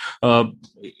battery.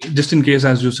 Just in case,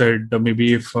 as you said,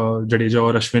 maybe if Jadeja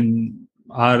or Ashwin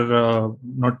are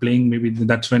not playing, maybe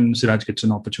that's when Siraj gets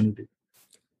an opportunity.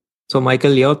 So,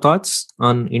 Michael, your thoughts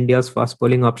on India's fast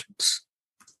bowling options?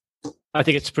 I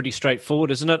think it's pretty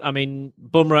straightforward, isn't it? I mean,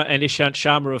 Bumrah and Ishant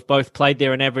Sharma have both played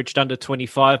there and averaged under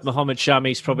 25. Mohammad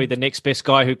Shami is probably the next best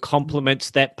guy who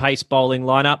complements that pace bowling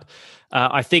lineup.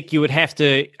 I think you would have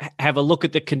to have a look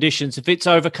at the conditions. If it's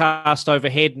overcast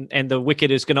overhead and the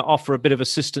wicket is going to offer a bit of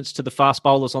assistance to the fast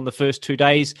bowlers on the first 2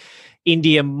 days,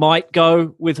 India might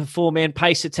go with a 4-man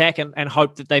pace attack and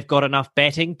hope that they've got enough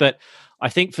batting. But I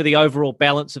think for the overall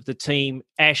balance of the team,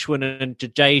 Ashwin and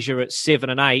Jadeja at 7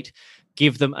 and 8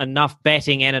 give them enough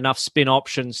batting and enough spin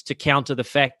options to counter the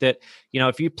fact that,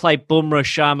 if you play Bumrah,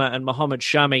 Sharma and Mohammad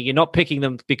Shami, you're not picking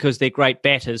them because they're great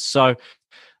batters. So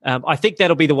I think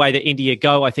that'll be the way that India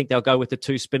go. I think they'll go with the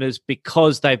 2 spinners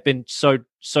because they've been so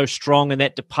strong in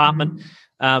that department,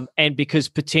 and because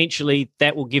potentially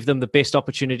that will give them the best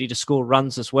opportunity to score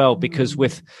runs as well. Because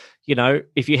with,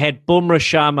 if you had Bumrah,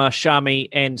 Sharma, Shami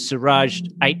and Siraj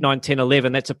 8, 9, 10,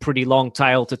 11, that's a pretty long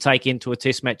tail to take into a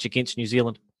test match against New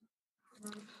Zealand.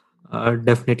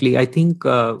 Definitely. I think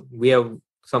we have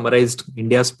summarized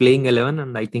India's playing 11,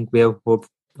 and I think we have hoped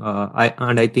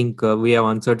I think we have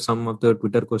answered some of the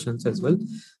Twitter questions as well.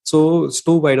 So,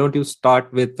 Stu, why don't you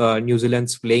start with New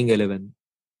Zealand's playing 11?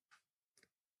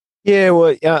 Yeah,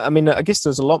 well, I guess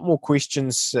there's a lot more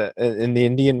questions in the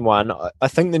Indian one. I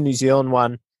think the New Zealand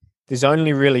one, there's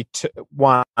only really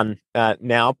one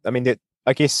now.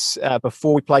 I guess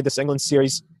before we played this England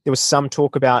series, there was some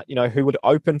talk about, who would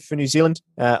open for New Zealand.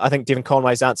 I think Devon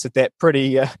Conway's answered that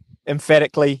pretty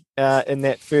emphatically in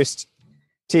that first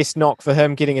test knock for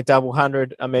him, getting a double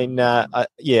 100.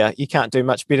 You can't do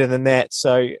much better than that.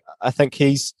 So I think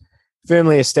he's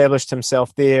firmly established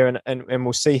himself there, and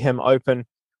we'll see him open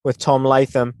with Tom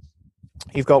Latham.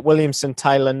 You've got Williamson,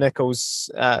 Taylor, Nichols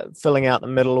filling out the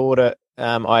middle order,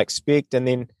 I expect, and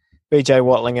then BJ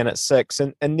Watling in at 6.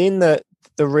 And then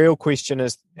the real question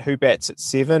is who bats at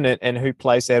 7 and who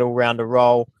plays that all-rounder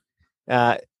role.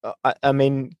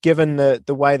 Given the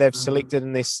way they've selected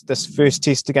in this first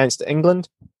test against England,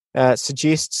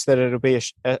 suggests that it'll be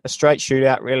a straight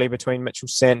shootout really between Mitchell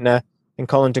Santner and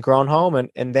Colin de Grandhomme,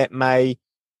 and that may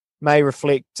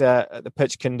reflect the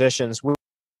pitch conditions,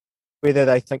 whether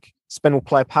they think spin will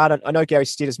play a part. I know Gary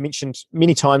Stead has mentioned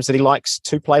many times that he likes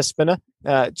to play a spinner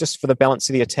just for the balance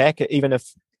of the attack, even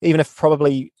if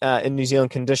probably in New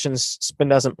Zealand conditions spin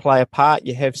doesn't play a part.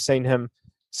 You have seen him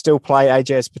still play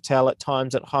Ajaz Patel at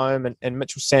times at home, and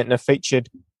Mitchell Santner featured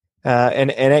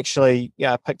and actually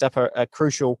picked up a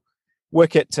crucial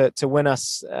wicket to win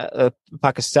us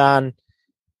Pakistan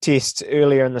test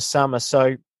earlier in the summer.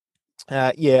 So,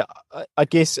 I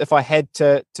guess if I had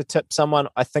to tip someone,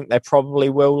 I think they probably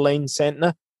will lean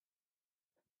Santner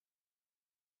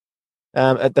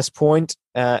at this point.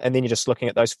 And then you're just looking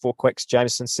at those four quicks,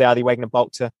 Jameson, Southee, Wagner,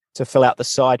 Bolt to fill out the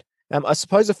side. I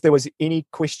suppose if there was any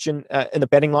question in the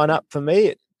batting lineup for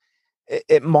me,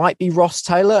 it might be Ross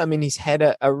Taylor. I mean, he's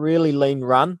had a really lean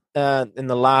run in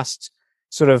the last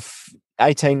sort of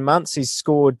 18 months. He's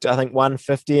scored, I think,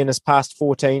 150 in his past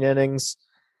 14 innings.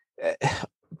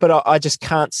 But I just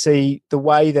can't see the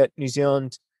way that New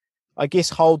Zealand, I guess,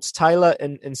 holds Taylor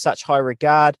in such high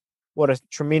regard. What a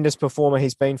tremendous performer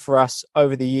he's been for us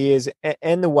over the years,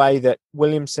 and the way that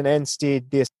Williamson and Stead,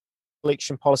 their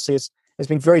selection policy has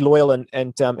been very loyal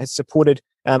and has supported.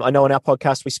 I know on our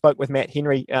podcast we spoke with Matt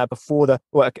Henry a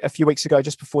few weeks ago,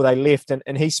 just before they left,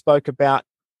 and he spoke about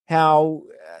how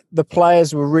the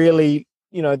players were really,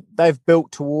 they've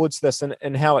built towards this,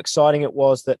 and how exciting it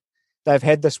was that they've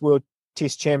had this World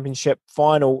Test Championship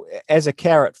final as a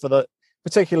carrot for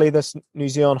particularly this New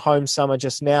Zealand home summer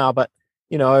just now, but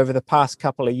over the past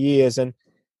couple of years. And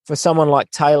for someone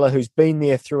like Taylor, who's been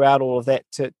there throughout all of that,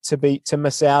 to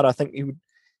miss out, I think he would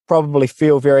probably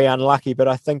feel very unlucky. But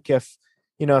I think if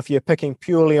you're picking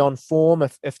purely on form,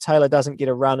 if Taylor doesn't get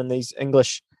a run in these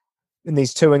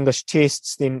two English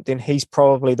tests, then he's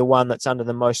probably the one that's under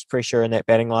the most pressure in that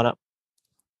batting lineup.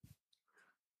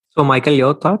 So, Michael,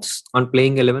 your thoughts on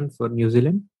playing 11 for New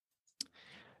Zealand?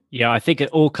 Yeah, I think it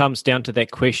all comes down to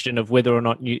that question of whether or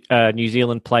not New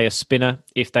Zealand play a spinner.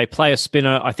 If they play a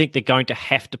spinner, I think they're going to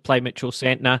have to play Mitchell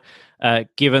Santner,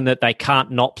 given that they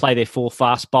can't not play their four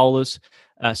fast bowlers.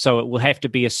 So it will have to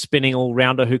be a spinning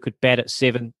all-rounder who could bat at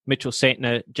 7. Mitchell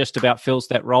Santner just about fills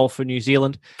that role for New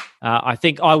Zealand. I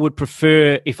think I would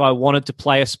prefer, if I wanted to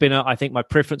play a spinner, I think my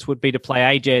preference would be to play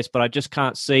Ajaz, but I just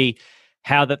can't see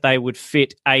how that they would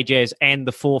fit Ajaz and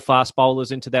the 4 fast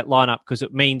bowlers into that lineup, because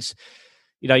it means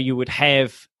you would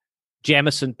have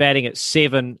Jamieson batting at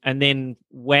 7, and then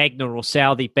Wagner or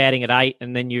Southee batting at 8,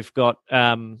 and then you've got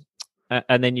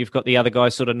the other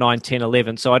guys sort of 9, 10,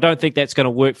 11. So I don't think that's going to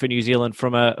work for New Zealand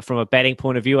from a batting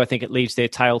point of view. I think it leaves their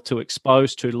tail too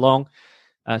exposed, too long.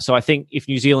 So I think if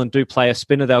New Zealand do play a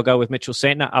spinner, they'll go with Mitchell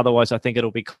Santner. Otherwise, I think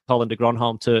it'll be Colin de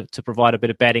Grandhomme to provide a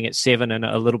bit of batting at 7 and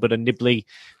a little bit of nibbly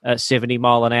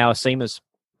 70-mile-an-hour seamers.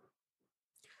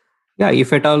 Yeah,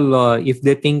 if at all, if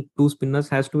they think 2 spinners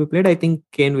has to be played, I think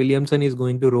Kane Williamson is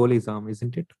going to roll his arm,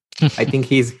 isn't it? I think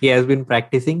he has been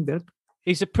practicing that.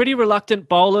 He's a pretty reluctant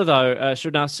bowler, though,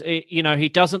 Shrinath. He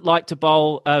doesn't like to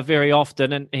bowl very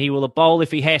often, and he will bowl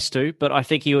if he has to, but I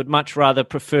think he would much rather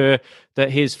prefer that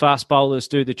his fast bowlers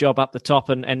do the job up the top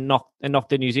and knock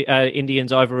the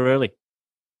Indians over early.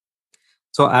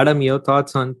 So, Adam, your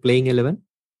thoughts on playing 11?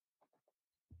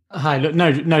 Hi, look,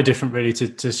 no different really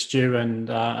to Stu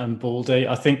and Baldy.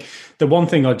 I think the one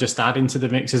thing I'd just add into the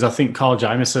mix is I think Kyle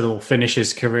Jamieson will finish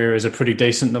his career as a pretty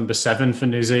decent number 7 for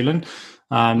New Zealand.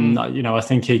 I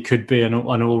think he could be an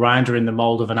all-rounder in the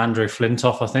mould of an Andrew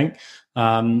Flintoff, I think.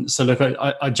 So look,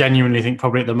 I genuinely think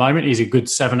probably at the moment he's a good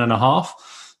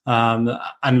 7.5.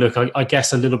 And look, I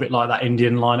guess a little bit like that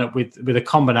Indian lineup with a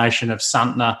combination of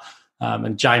Santner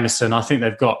and Jamieson. I think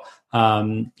they've got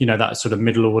that sort of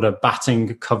middle order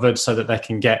batting covered so that they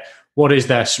can get what is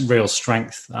their real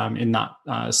strength in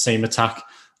that seam attack.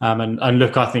 And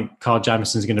look, I think Kyle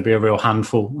Jamieson is going to be a real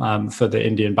handful for the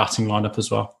Indian batting lineup as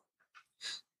well.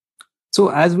 So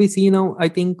as we see now, I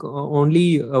think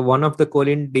only one of the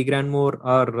Colin de Grandhomme or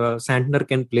Santner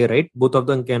can play, right? Both of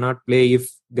them cannot play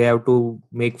if they have to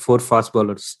make 4 fast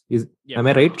bowlers. Am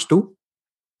I right, Stu?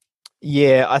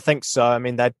 Yeah, I think so. I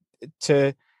mean,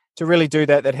 to really do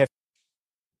that, they'd have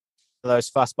those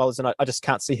fast bowlers, and I just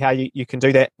can't see how you can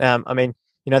do that. I mean,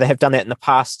 they have done that in the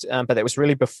past, but that was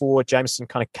really before Jameson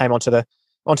kind of came onto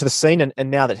the scene,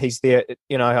 and now that he's there,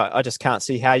 I just can't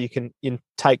see how you can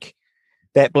take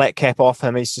that black cap off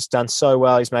him. He's just done so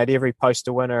well. He's made every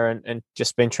poster winner and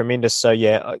just been tremendous. So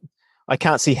yeah, I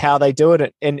can't see how they do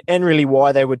it and really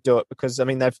why they would do it, because I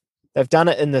mean they've done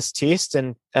it in this test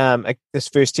and this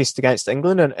first test against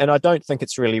England, and I don't think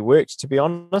it's really worked, to be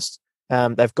honest.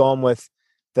 They've gone with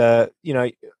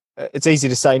it's easy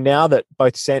to say now that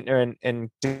both Santner and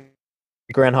de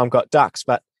Grandhomme got ducks,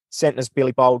 but Santner's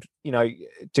barely bowled.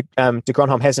 De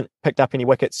Grandhomme hasn't picked up any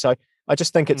wickets, so I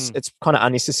just think it's kind of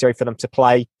unnecessary for them to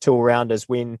play 2 all-rounders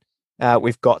when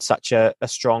we've got such a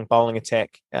strong bowling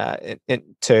attack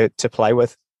to play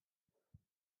with.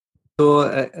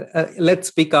 So let's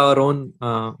pick our own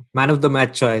man of the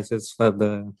match choices for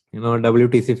the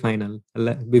WTC final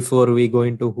before we go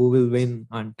into who will win.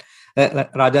 And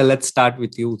Raja, let's start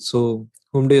with you. So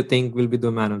whom do you think will be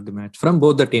the man of the match from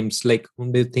both the teams? Like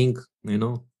whom do you think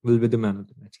will be the man of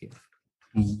the match here?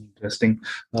 Interesting.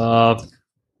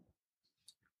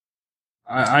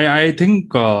 I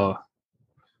think all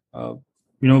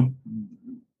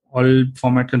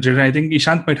format considered, I think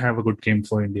Ishant might have a good game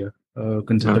for India.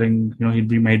 Considering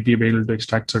he might be able to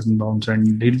extract certain bounds,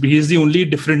 and he's the only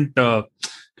different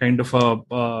kind of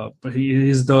he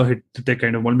is the hit to take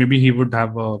kind of ball. Maybe he would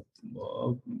have a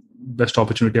best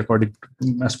opportunity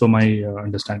as per my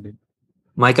understanding.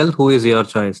 Michael, who is your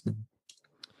choice?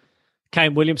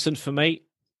 Kane Williamson for me.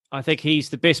 I think he's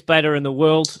the best batter in the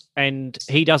world, and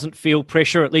he doesn't feel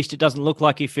pressure. At least it doesn't look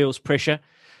like he feels pressure.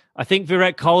 I think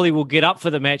Virat Kohli will get up for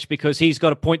the match because he's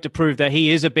got a point to prove that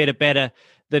he is a better batter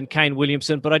than Kane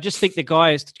Williamson. But I just think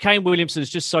Kane Williamson is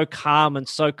just so calm and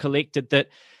so collected that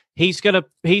he's going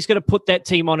to put that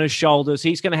team on his shoulders.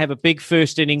 He's going to have a big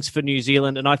first innings for New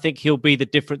Zealand, and I think he'll be the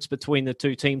difference between the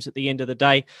two teams at the end of the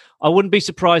day. I wouldn't be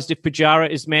surprised if Pujara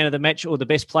is man of the match or the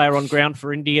best player on ground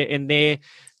for India in their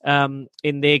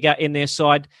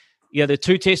side. The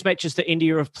two test matches that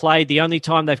India have played, the only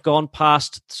time they've gone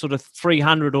past sort of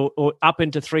 300 or up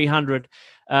into 300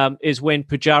 is when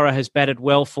Pujara has batted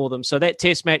well for them. So that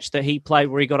test match that he played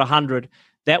where he got 100,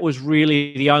 that was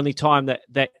really the only time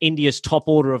that India's top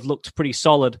order have looked pretty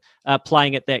solid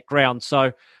playing at that ground.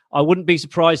 So I wouldn't be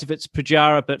surprised if it's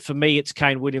Pujara, but for me, it's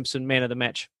Kane Williamson, man of the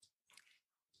match.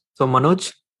 So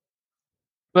Manoj?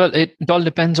 Well, it all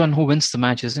depends on who wins the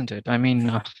match, isn't it? I mean,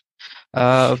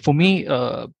 for me,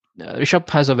 Rishabh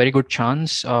has a very good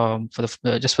chance for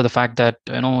the fact that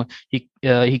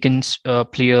he can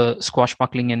play a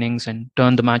squashbuckling innings and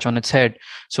turn the match on its head.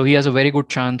 So he has a very good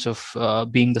chance of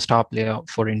being the star player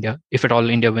for India if at all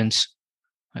India wins,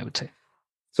 I would say.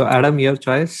 So Adam, your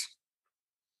choice?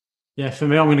 Yeah, for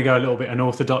me, I'm going to go a little bit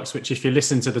unorthodox, which if you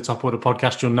listen to the Top Order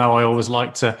podcast, you'll know I always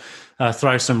like to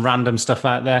throw some random stuff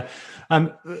out there.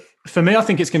 For me, I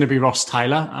think it's going to be Ross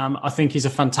Taylor. I think he's a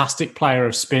fantastic player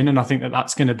of spin, and I think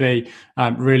that's going to be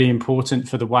really important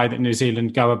for the way that New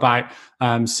Zealand go about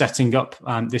setting up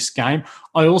this game.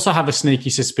 I also have a sneaky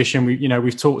suspicion.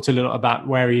 We've talked a little about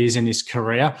where he is in his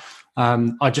career.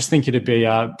 I just think it'd be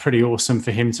pretty awesome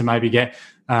for him to maybe get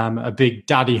a big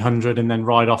daddy 100 and then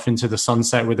ride off into the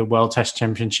sunset with a World Test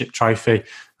Championship trophy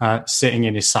sitting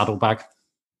in his saddlebag.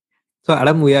 So,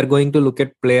 Adam, we are going to look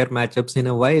at player matchups in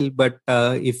a while, but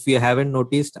if you haven't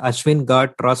noticed, Ashwin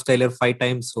got Ross Taylor 5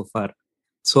 times so far.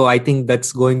 So, I think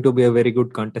that's going to be a very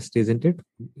good contest, isn't it?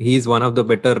 He's one of the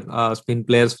better spin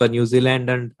players for New Zealand,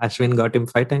 and Ashwin got him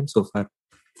 5 times so far.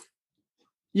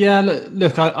 Yeah,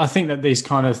 look, I think that these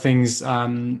kind of things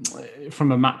from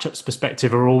a matchups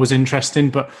perspective are always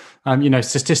interesting, but,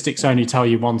 statistics only tell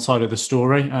you one side of the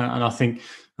story. And I think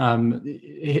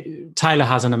Taylor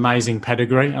has an amazing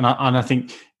pedigree, and I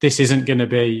think this isn't going to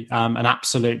be an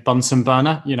absolute Bunsen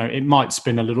burner. It might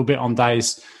spin a little bit on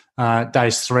days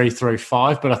 3 through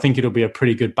 5, but I think it'll be a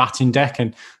pretty good batting deck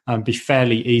and be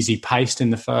fairly easy paced in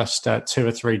the first 2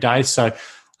 or 3 days. So,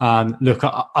 look,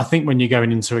 I think when you're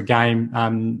going into a game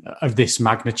of this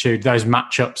magnitude, those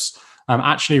matchups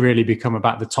actually really become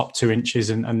about the top 2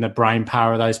 inches and the brain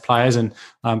power of those players. And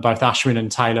both Ashwin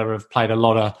and Taylor have played a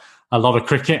lot of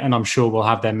cricket, and I'm sure will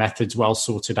have their methods well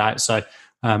sorted out. So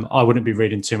I wouldn't be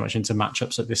reading too much into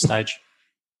matchups at this stage.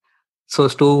 So,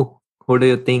 Stu, who do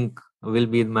you think will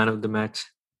be the man of the match?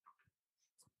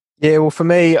 Yeah, well, for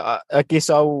me, I guess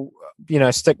I'll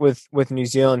stick with New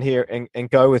Zealand here and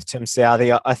go with Tim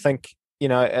Southee. I think,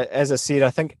 as I said, I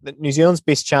think that New Zealand's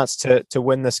best chance to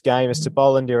win this game is to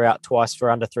bowl India out twice for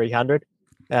under 300.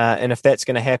 And if that's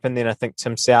going to happen, then I think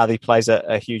Tim Southee plays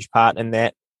a huge part in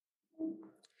that.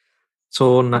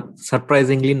 So,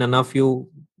 surprisingly, none of you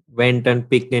went and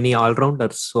picked any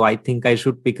all-rounders. So, I think I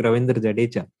should pick Ravindra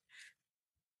Jadeja.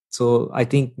 So, I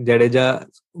think Jadeja,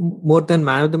 more than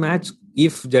man of the match,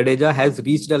 if Jadeja has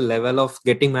reached a level of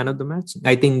getting man of the match,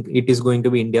 I think it is going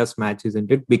to be India's match, isn't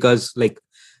it? Because,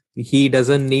 he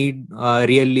doesn't need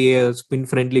really a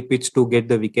spin-friendly pitch to get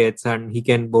the wickets, and he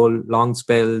can bowl long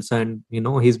spells, and,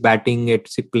 his batting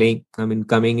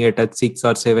coming at 6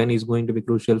 or 7 is going to be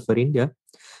crucial for India.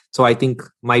 So I think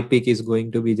my pick is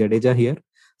going to be Jadeja here.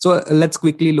 So let's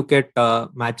quickly look at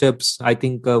matchups. I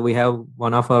think we have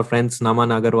one of our friends,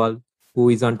 Naman Agarwal, who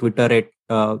is on Twitter at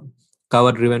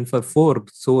Cover Driven for 4.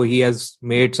 So he has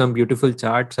made some beautiful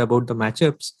charts about the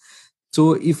matchups.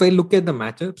 So if I look at the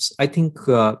matchups, I think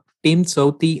Tim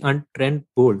Southee and Trent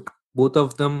Boult, both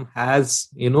of them has,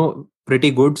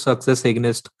 pretty good success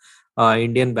against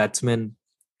Indian batsmen.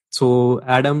 So,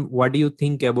 Adam, what do you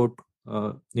think about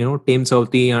Tim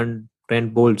Southee and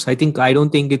Trent Boult? I don't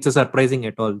think it's a surprising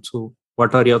at all. So,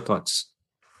 what are your thoughts?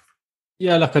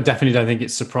 Yeah, look, I definitely don't think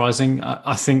it's surprising.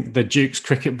 I think the Duke's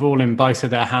cricket ball in both of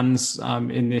their hands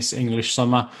in this English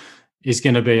summer is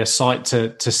going to be a sight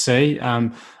to see.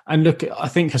 And look, I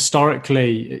think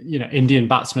historically, Indian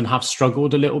batsmen have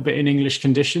struggled a little bit in English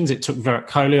conditions. It took Virat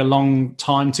Kohli a long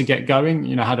time to get going.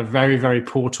 Had a very, very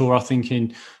poor tour, I think, in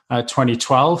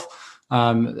 2012.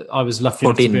 I was lucky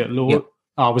enough to be at Lords. Yep.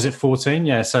 Oh, was it 14?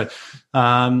 Yeah. So,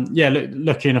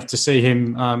 lucky enough to see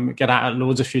him get out at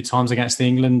Lords a few times against the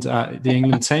England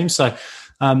team. So,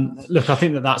 look, I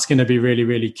think that's going to be really,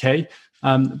 really key.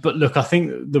 But look, I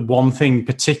think the one thing,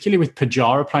 particularly with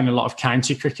Pujara playing a lot of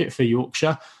county cricket for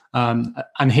Yorkshire,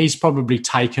 and he's probably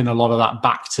taken a lot of that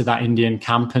back to that Indian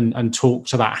camp and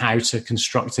talked about how to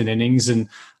construct an innings and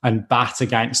bat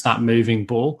against that moving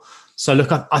ball. So,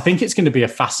 look, I think it's going to be a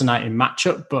fascinating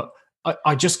matchup, but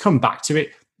I just come back to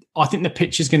it. I think the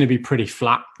pitch is going to be pretty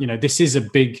flat. This is a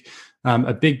big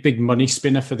money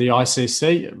spinner for the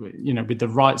ICC. With the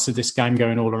rights of this game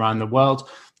going all around the world,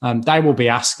 they will be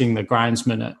asking the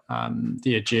groundsman at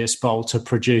the Ageas Bowl to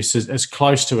produce as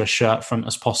close to a shirt front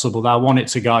as possible. They'll want it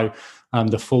to go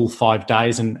the full 5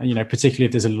 days, and particularly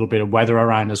if there's a little bit of weather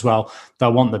around as well,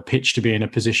 they'll want the pitch to be in a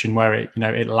position where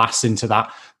it lasts into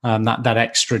that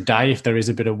extra day if there is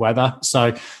a bit of weather.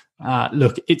 So.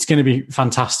 Look, it's going to be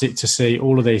fantastic to see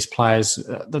all of these players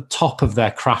at the top of their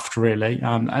craft, really.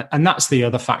 And that's the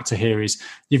other factor here is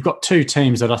you've got two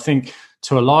teams that I think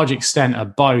to a large extent are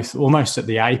both almost at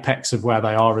the apex of where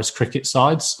they are as cricket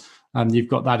sides. You've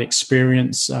got that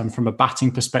experience from a batting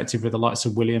perspective with the likes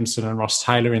of Williamson and Ross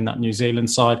Taylor in that New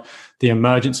Zealand side. The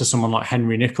emergence of someone like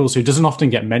Henry Nicholls, who doesn't often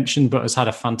get mentioned but has had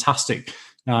a fantastic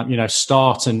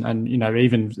start and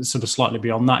even sort of slightly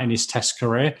beyond that in his Test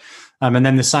career. And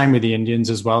then the same with the Indians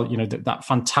as well. That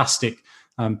fantastic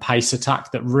pace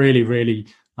attack that really, really,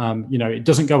 it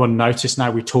doesn't go unnoticed now.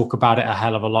 We talk about it a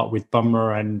hell of a lot with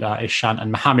Bumrah and Ishant,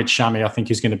 and Mohammad Shami, I think,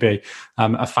 is going to be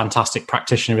a fantastic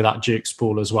practitioner with that Duke's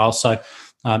ball as well. So,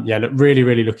 look, really,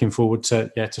 really looking forward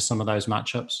to some of those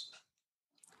matchups.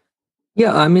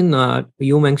 Yeah, I mean,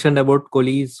 you mentioned about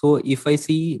Kohli. So if I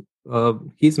see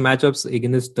his matchups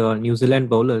against New Zealand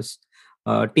bowlers,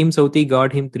 Tim Southee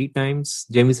got him 3 times,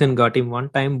 Jamieson got him 1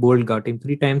 time, Boult got him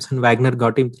 3 times, and Wagner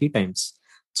got him 3 times.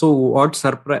 So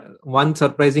one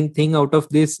surprising thing out of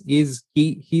this is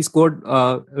he scored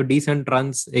decent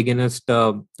runs against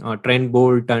Trent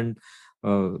Boult and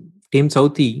Tim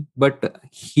Southee, but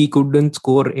he couldn't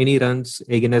score any runs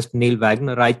against Neil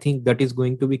Wagner. I think that is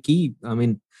going to be key. I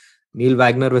mean, Neil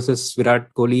Wagner versus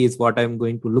Virat Kohli is what I'm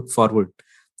going to look forward.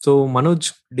 So,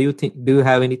 Manoj, do you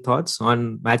have any thoughts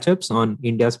on matchups on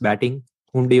India's batting?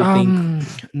 Whom do you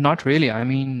think? Not really. I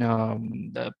mean,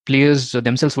 the players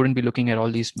themselves wouldn't be looking at all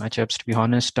these matchups, to be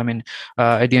honest. I mean,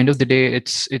 at the end of the day,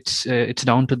 it's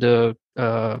down to the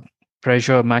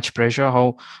match pressure,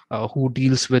 how who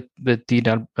deals with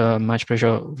the match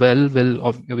pressure well will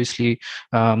obviously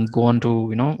go on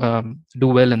to do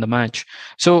well in the match.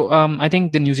 So I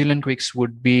think the New Zealand Quicks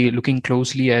would be looking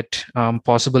closely at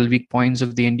possible weak points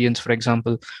of the Indians. For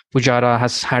example, Pujara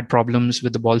has had problems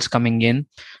with the balls coming in,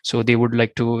 so they would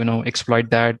like to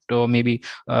exploit that. Or maybe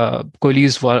Kohli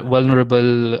is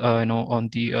vulnerable on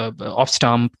the off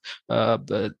stump,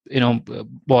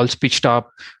 balls pitched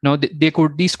up.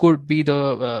 These could be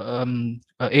the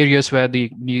areas where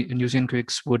the New Zealand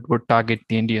Quicks would target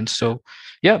the Indians. So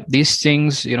yeah, these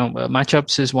things,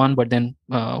 matchups is one, but then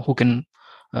who can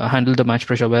handle the match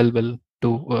pressure well will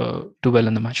do well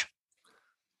in the match.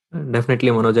 Definitely,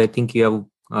 Manoj. I think you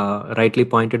have rightly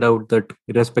pointed out that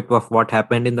irrespective of what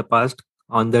happened in the past,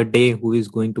 on the day who is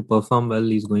going to perform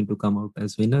well is going to come out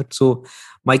as winner. So,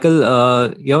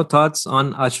 Michael, your thoughts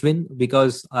on Ashwin,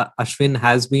 because Ashwin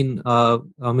has been,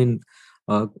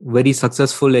 very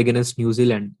successful against New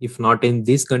Zealand, if not in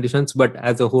these conditions, but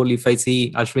as a whole, if I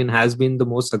see, Ashwin has been the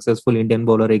most successful Indian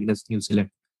bowler against New Zealand.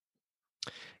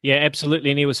 Yeah,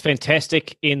 absolutely. And he was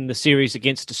fantastic in the series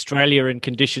against Australia in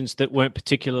conditions that weren't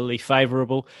particularly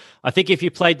favourable. I think if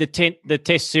you played the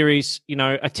test series,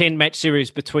 a 10-match series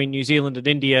between New Zealand and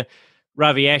India,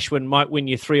 Ravi Ashwin might win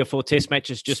you 3 or 4 test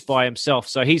matches just by himself.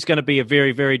 So he's going to be a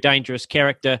very, very dangerous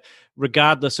character,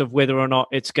 regardless of whether or not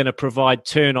it's going to provide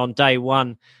turn on day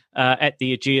one at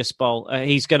the Ageas Bowl.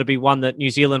 He's going to be one that New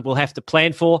Zealand will have to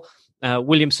plan for.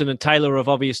 Williamson and Taylor have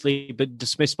obviously been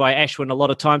dismissed by Ashwin a lot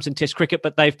of times in Test cricket,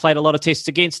 but they've played a lot of tests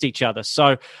against each other.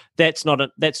 So that's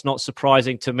not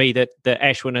surprising to me that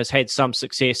Ashwin has had some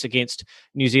success against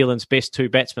New Zealand's best 2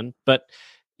 batsmen. But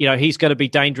he's going to be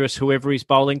dangerous whoever he's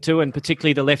bowling to, and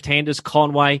particularly the left-handers,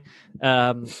 Conway,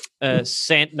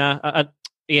 Santner,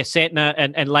 Santner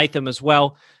and Latham as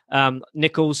well.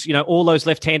 Nichols, all those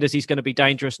left-handers he's going to be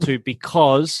dangerous to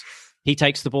because he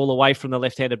takes the ball away from the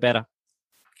left-handed batter.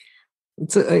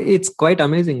 It's quite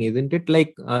amazing, isn't it?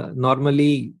 Like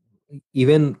normally,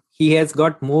 even he has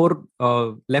got more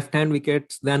left-hand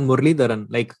wickets than Muralidharan.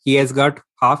 Like he has got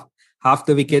half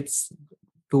the wickets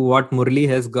to what Murali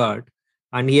has got,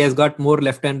 and he has got more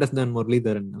left-handers than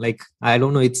Muralidharan. Like I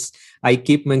don't know. I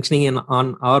keep mentioning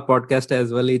on our podcast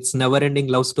as well. It's never-ending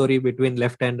love story between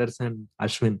left-handers and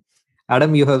Ashwin.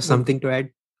 Adam, you have something to add?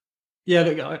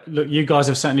 Yeah, look, you guys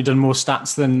have certainly done more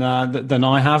stats than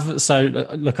I have. So,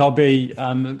 look, I'll be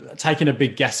taking a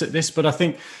big guess at this, but I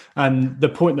think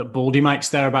the point that Baldy makes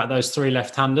there about those three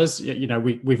left-handers,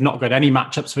 we've not got any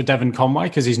matchups for Devon Conway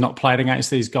because he's not played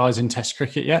against these guys in Test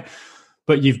cricket yet.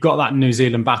 But you've got that New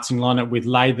Zealand batting lineup with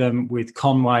Latham, with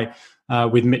Conway,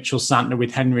 with Mitchell Santner,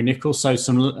 with Henry Nichols. So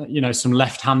some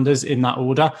left-handers in that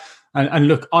order. And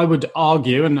look, I would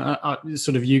argue, and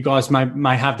sort of you guys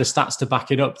may have the stats to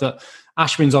back it up, that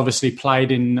Ashwin's obviously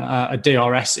played in a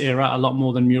DRS era a lot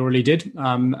more than Murali did,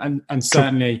 and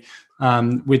certainly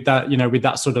with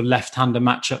that sort of left-hander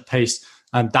matchup piece,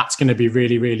 that's going to be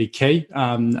really, really key.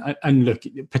 And look,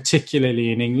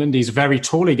 particularly in England, he's very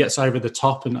tall. He gets over the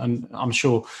top, and I'm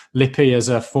sure Lippy, as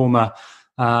a former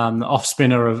off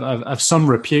spinner of some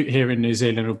repute here in New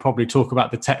Zealand, will probably talk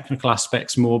about the technical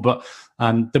aspects more, but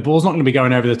the ball's not going to be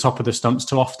going over the top of the stumps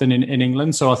too often in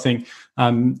England. So I think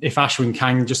if Ashwin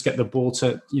can just get the ball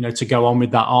to go on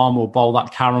with that arm or bowl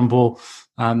that carom ball,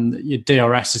 your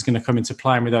DRS is going to come into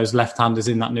play. And with those left-handers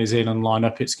in that New Zealand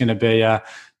lineup, it's going to be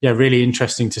really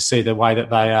interesting to see the way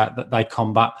that they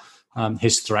combat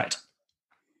his threat.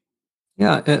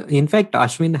 Yeah, in fact,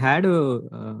 Ashwin had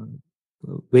a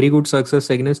very good success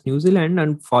against New Zealand,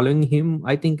 and following him,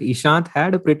 I think Ishant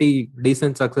had a pretty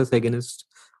decent success against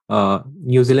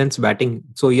New Zealand's batting.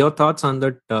 So your thoughts on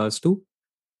that, Stu?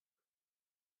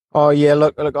 Oh yeah,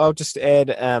 look, I'll just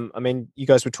add. I mean, you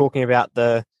guys were talking about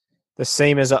the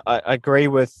seamers. I agree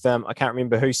with. I can't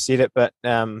remember who said it, but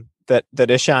that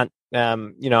Ishant.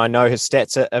 I know his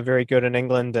stats are very good in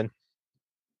England, and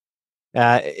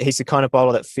he's the kind of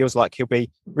bowler that feels like he'll be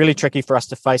really tricky for us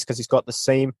to face because he's got the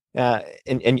seam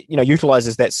and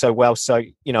utilizes that so well. So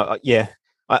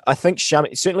I think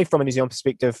Shami, certainly from a New Zealand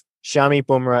perspective, Shami,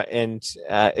 Bumrah, and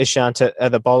Ishant are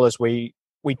the bowlers we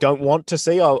don't want to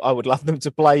see. I would love them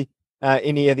to play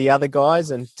any of the other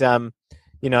guys. And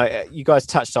you guys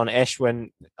touched on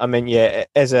Ashwin. I mean,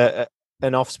 as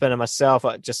an off spinner myself,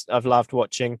 I've loved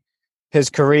watching his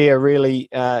career really,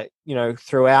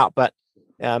 throughout. But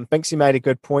Binksy made a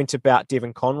good point about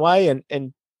Devon Conway,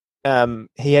 and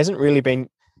he hasn't really been.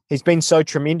 He's been so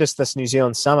tremendous this New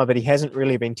Zealand summer, but he hasn't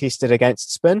really been tested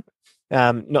against spin.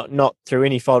 Not through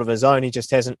any fault of his own. He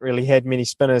just hasn't really had many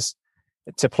spinners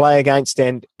to play against,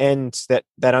 and that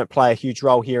they don't play a huge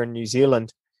role here in New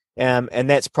Zealand. And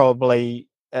that's probably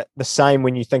the same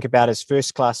when you think about his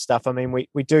first class stuff. I mean,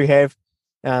 we do have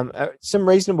some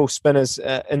reasonable spinners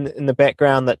in the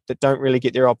background that don't really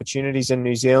get their opportunities in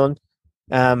New Zealand.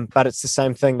 But it's the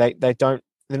same thing. They're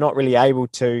not really able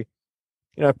to,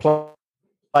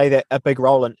 play that a big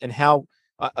role in how,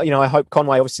 I hope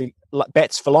Conway obviously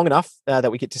bats for long enough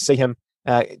that we get to see him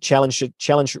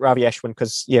challenge Ravi Ashwin,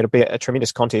 because it'll be a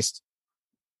tremendous contest.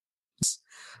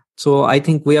 So I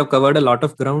think we have covered a lot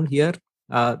of ground here.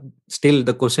 Still,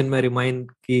 the question may remain,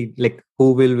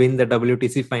 who will win the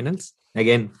WTC finals?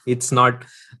 Again, it's not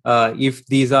if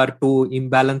these are two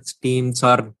imbalanced teams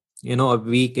or a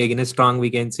weak against strong, we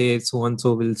can say so and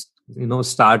so will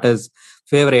start as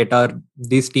favorite, or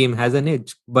this team has an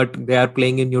edge, but they are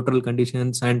playing in neutral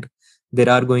conditions and there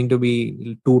are going to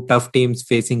be two tough teams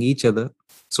facing each other.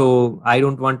 So I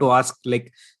don't want to ask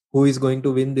who is going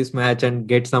to win this match and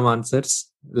get some answers.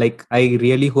 I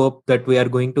really hope that we are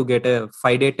going to get a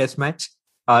 5-day test match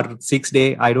or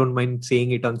 6-day. I don't mind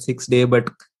saying it on 6-day, but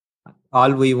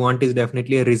all we want is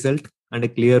definitely a result and a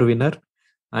clear winner.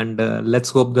 And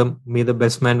let's hope may the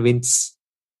best man wins.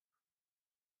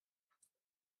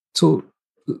 So,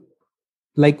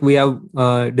 we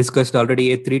have discussed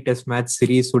already, a 3 test match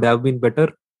series would have been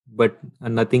better, but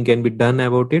nothing can be done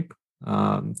about it.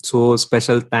 So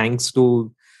special thanks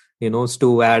to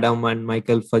Stu, Adam, and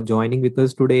Michael for joining with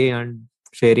us today and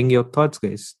sharing your thoughts,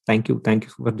 guys. Thank you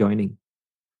for joining.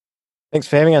 Thanks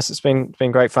for having us. It's been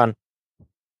great fun.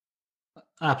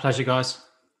 Our pleasure, guys.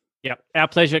 Yeah, our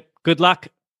pleasure. Good luck.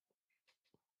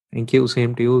 Thank you.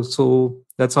 Same to you. So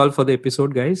that's all for the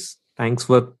episode, guys. Thanks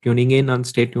for tuning in, and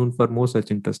stay tuned for more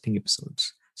such interesting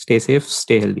episodes. Stay safe,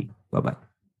 stay healthy. Bye-bye.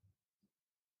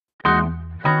 you.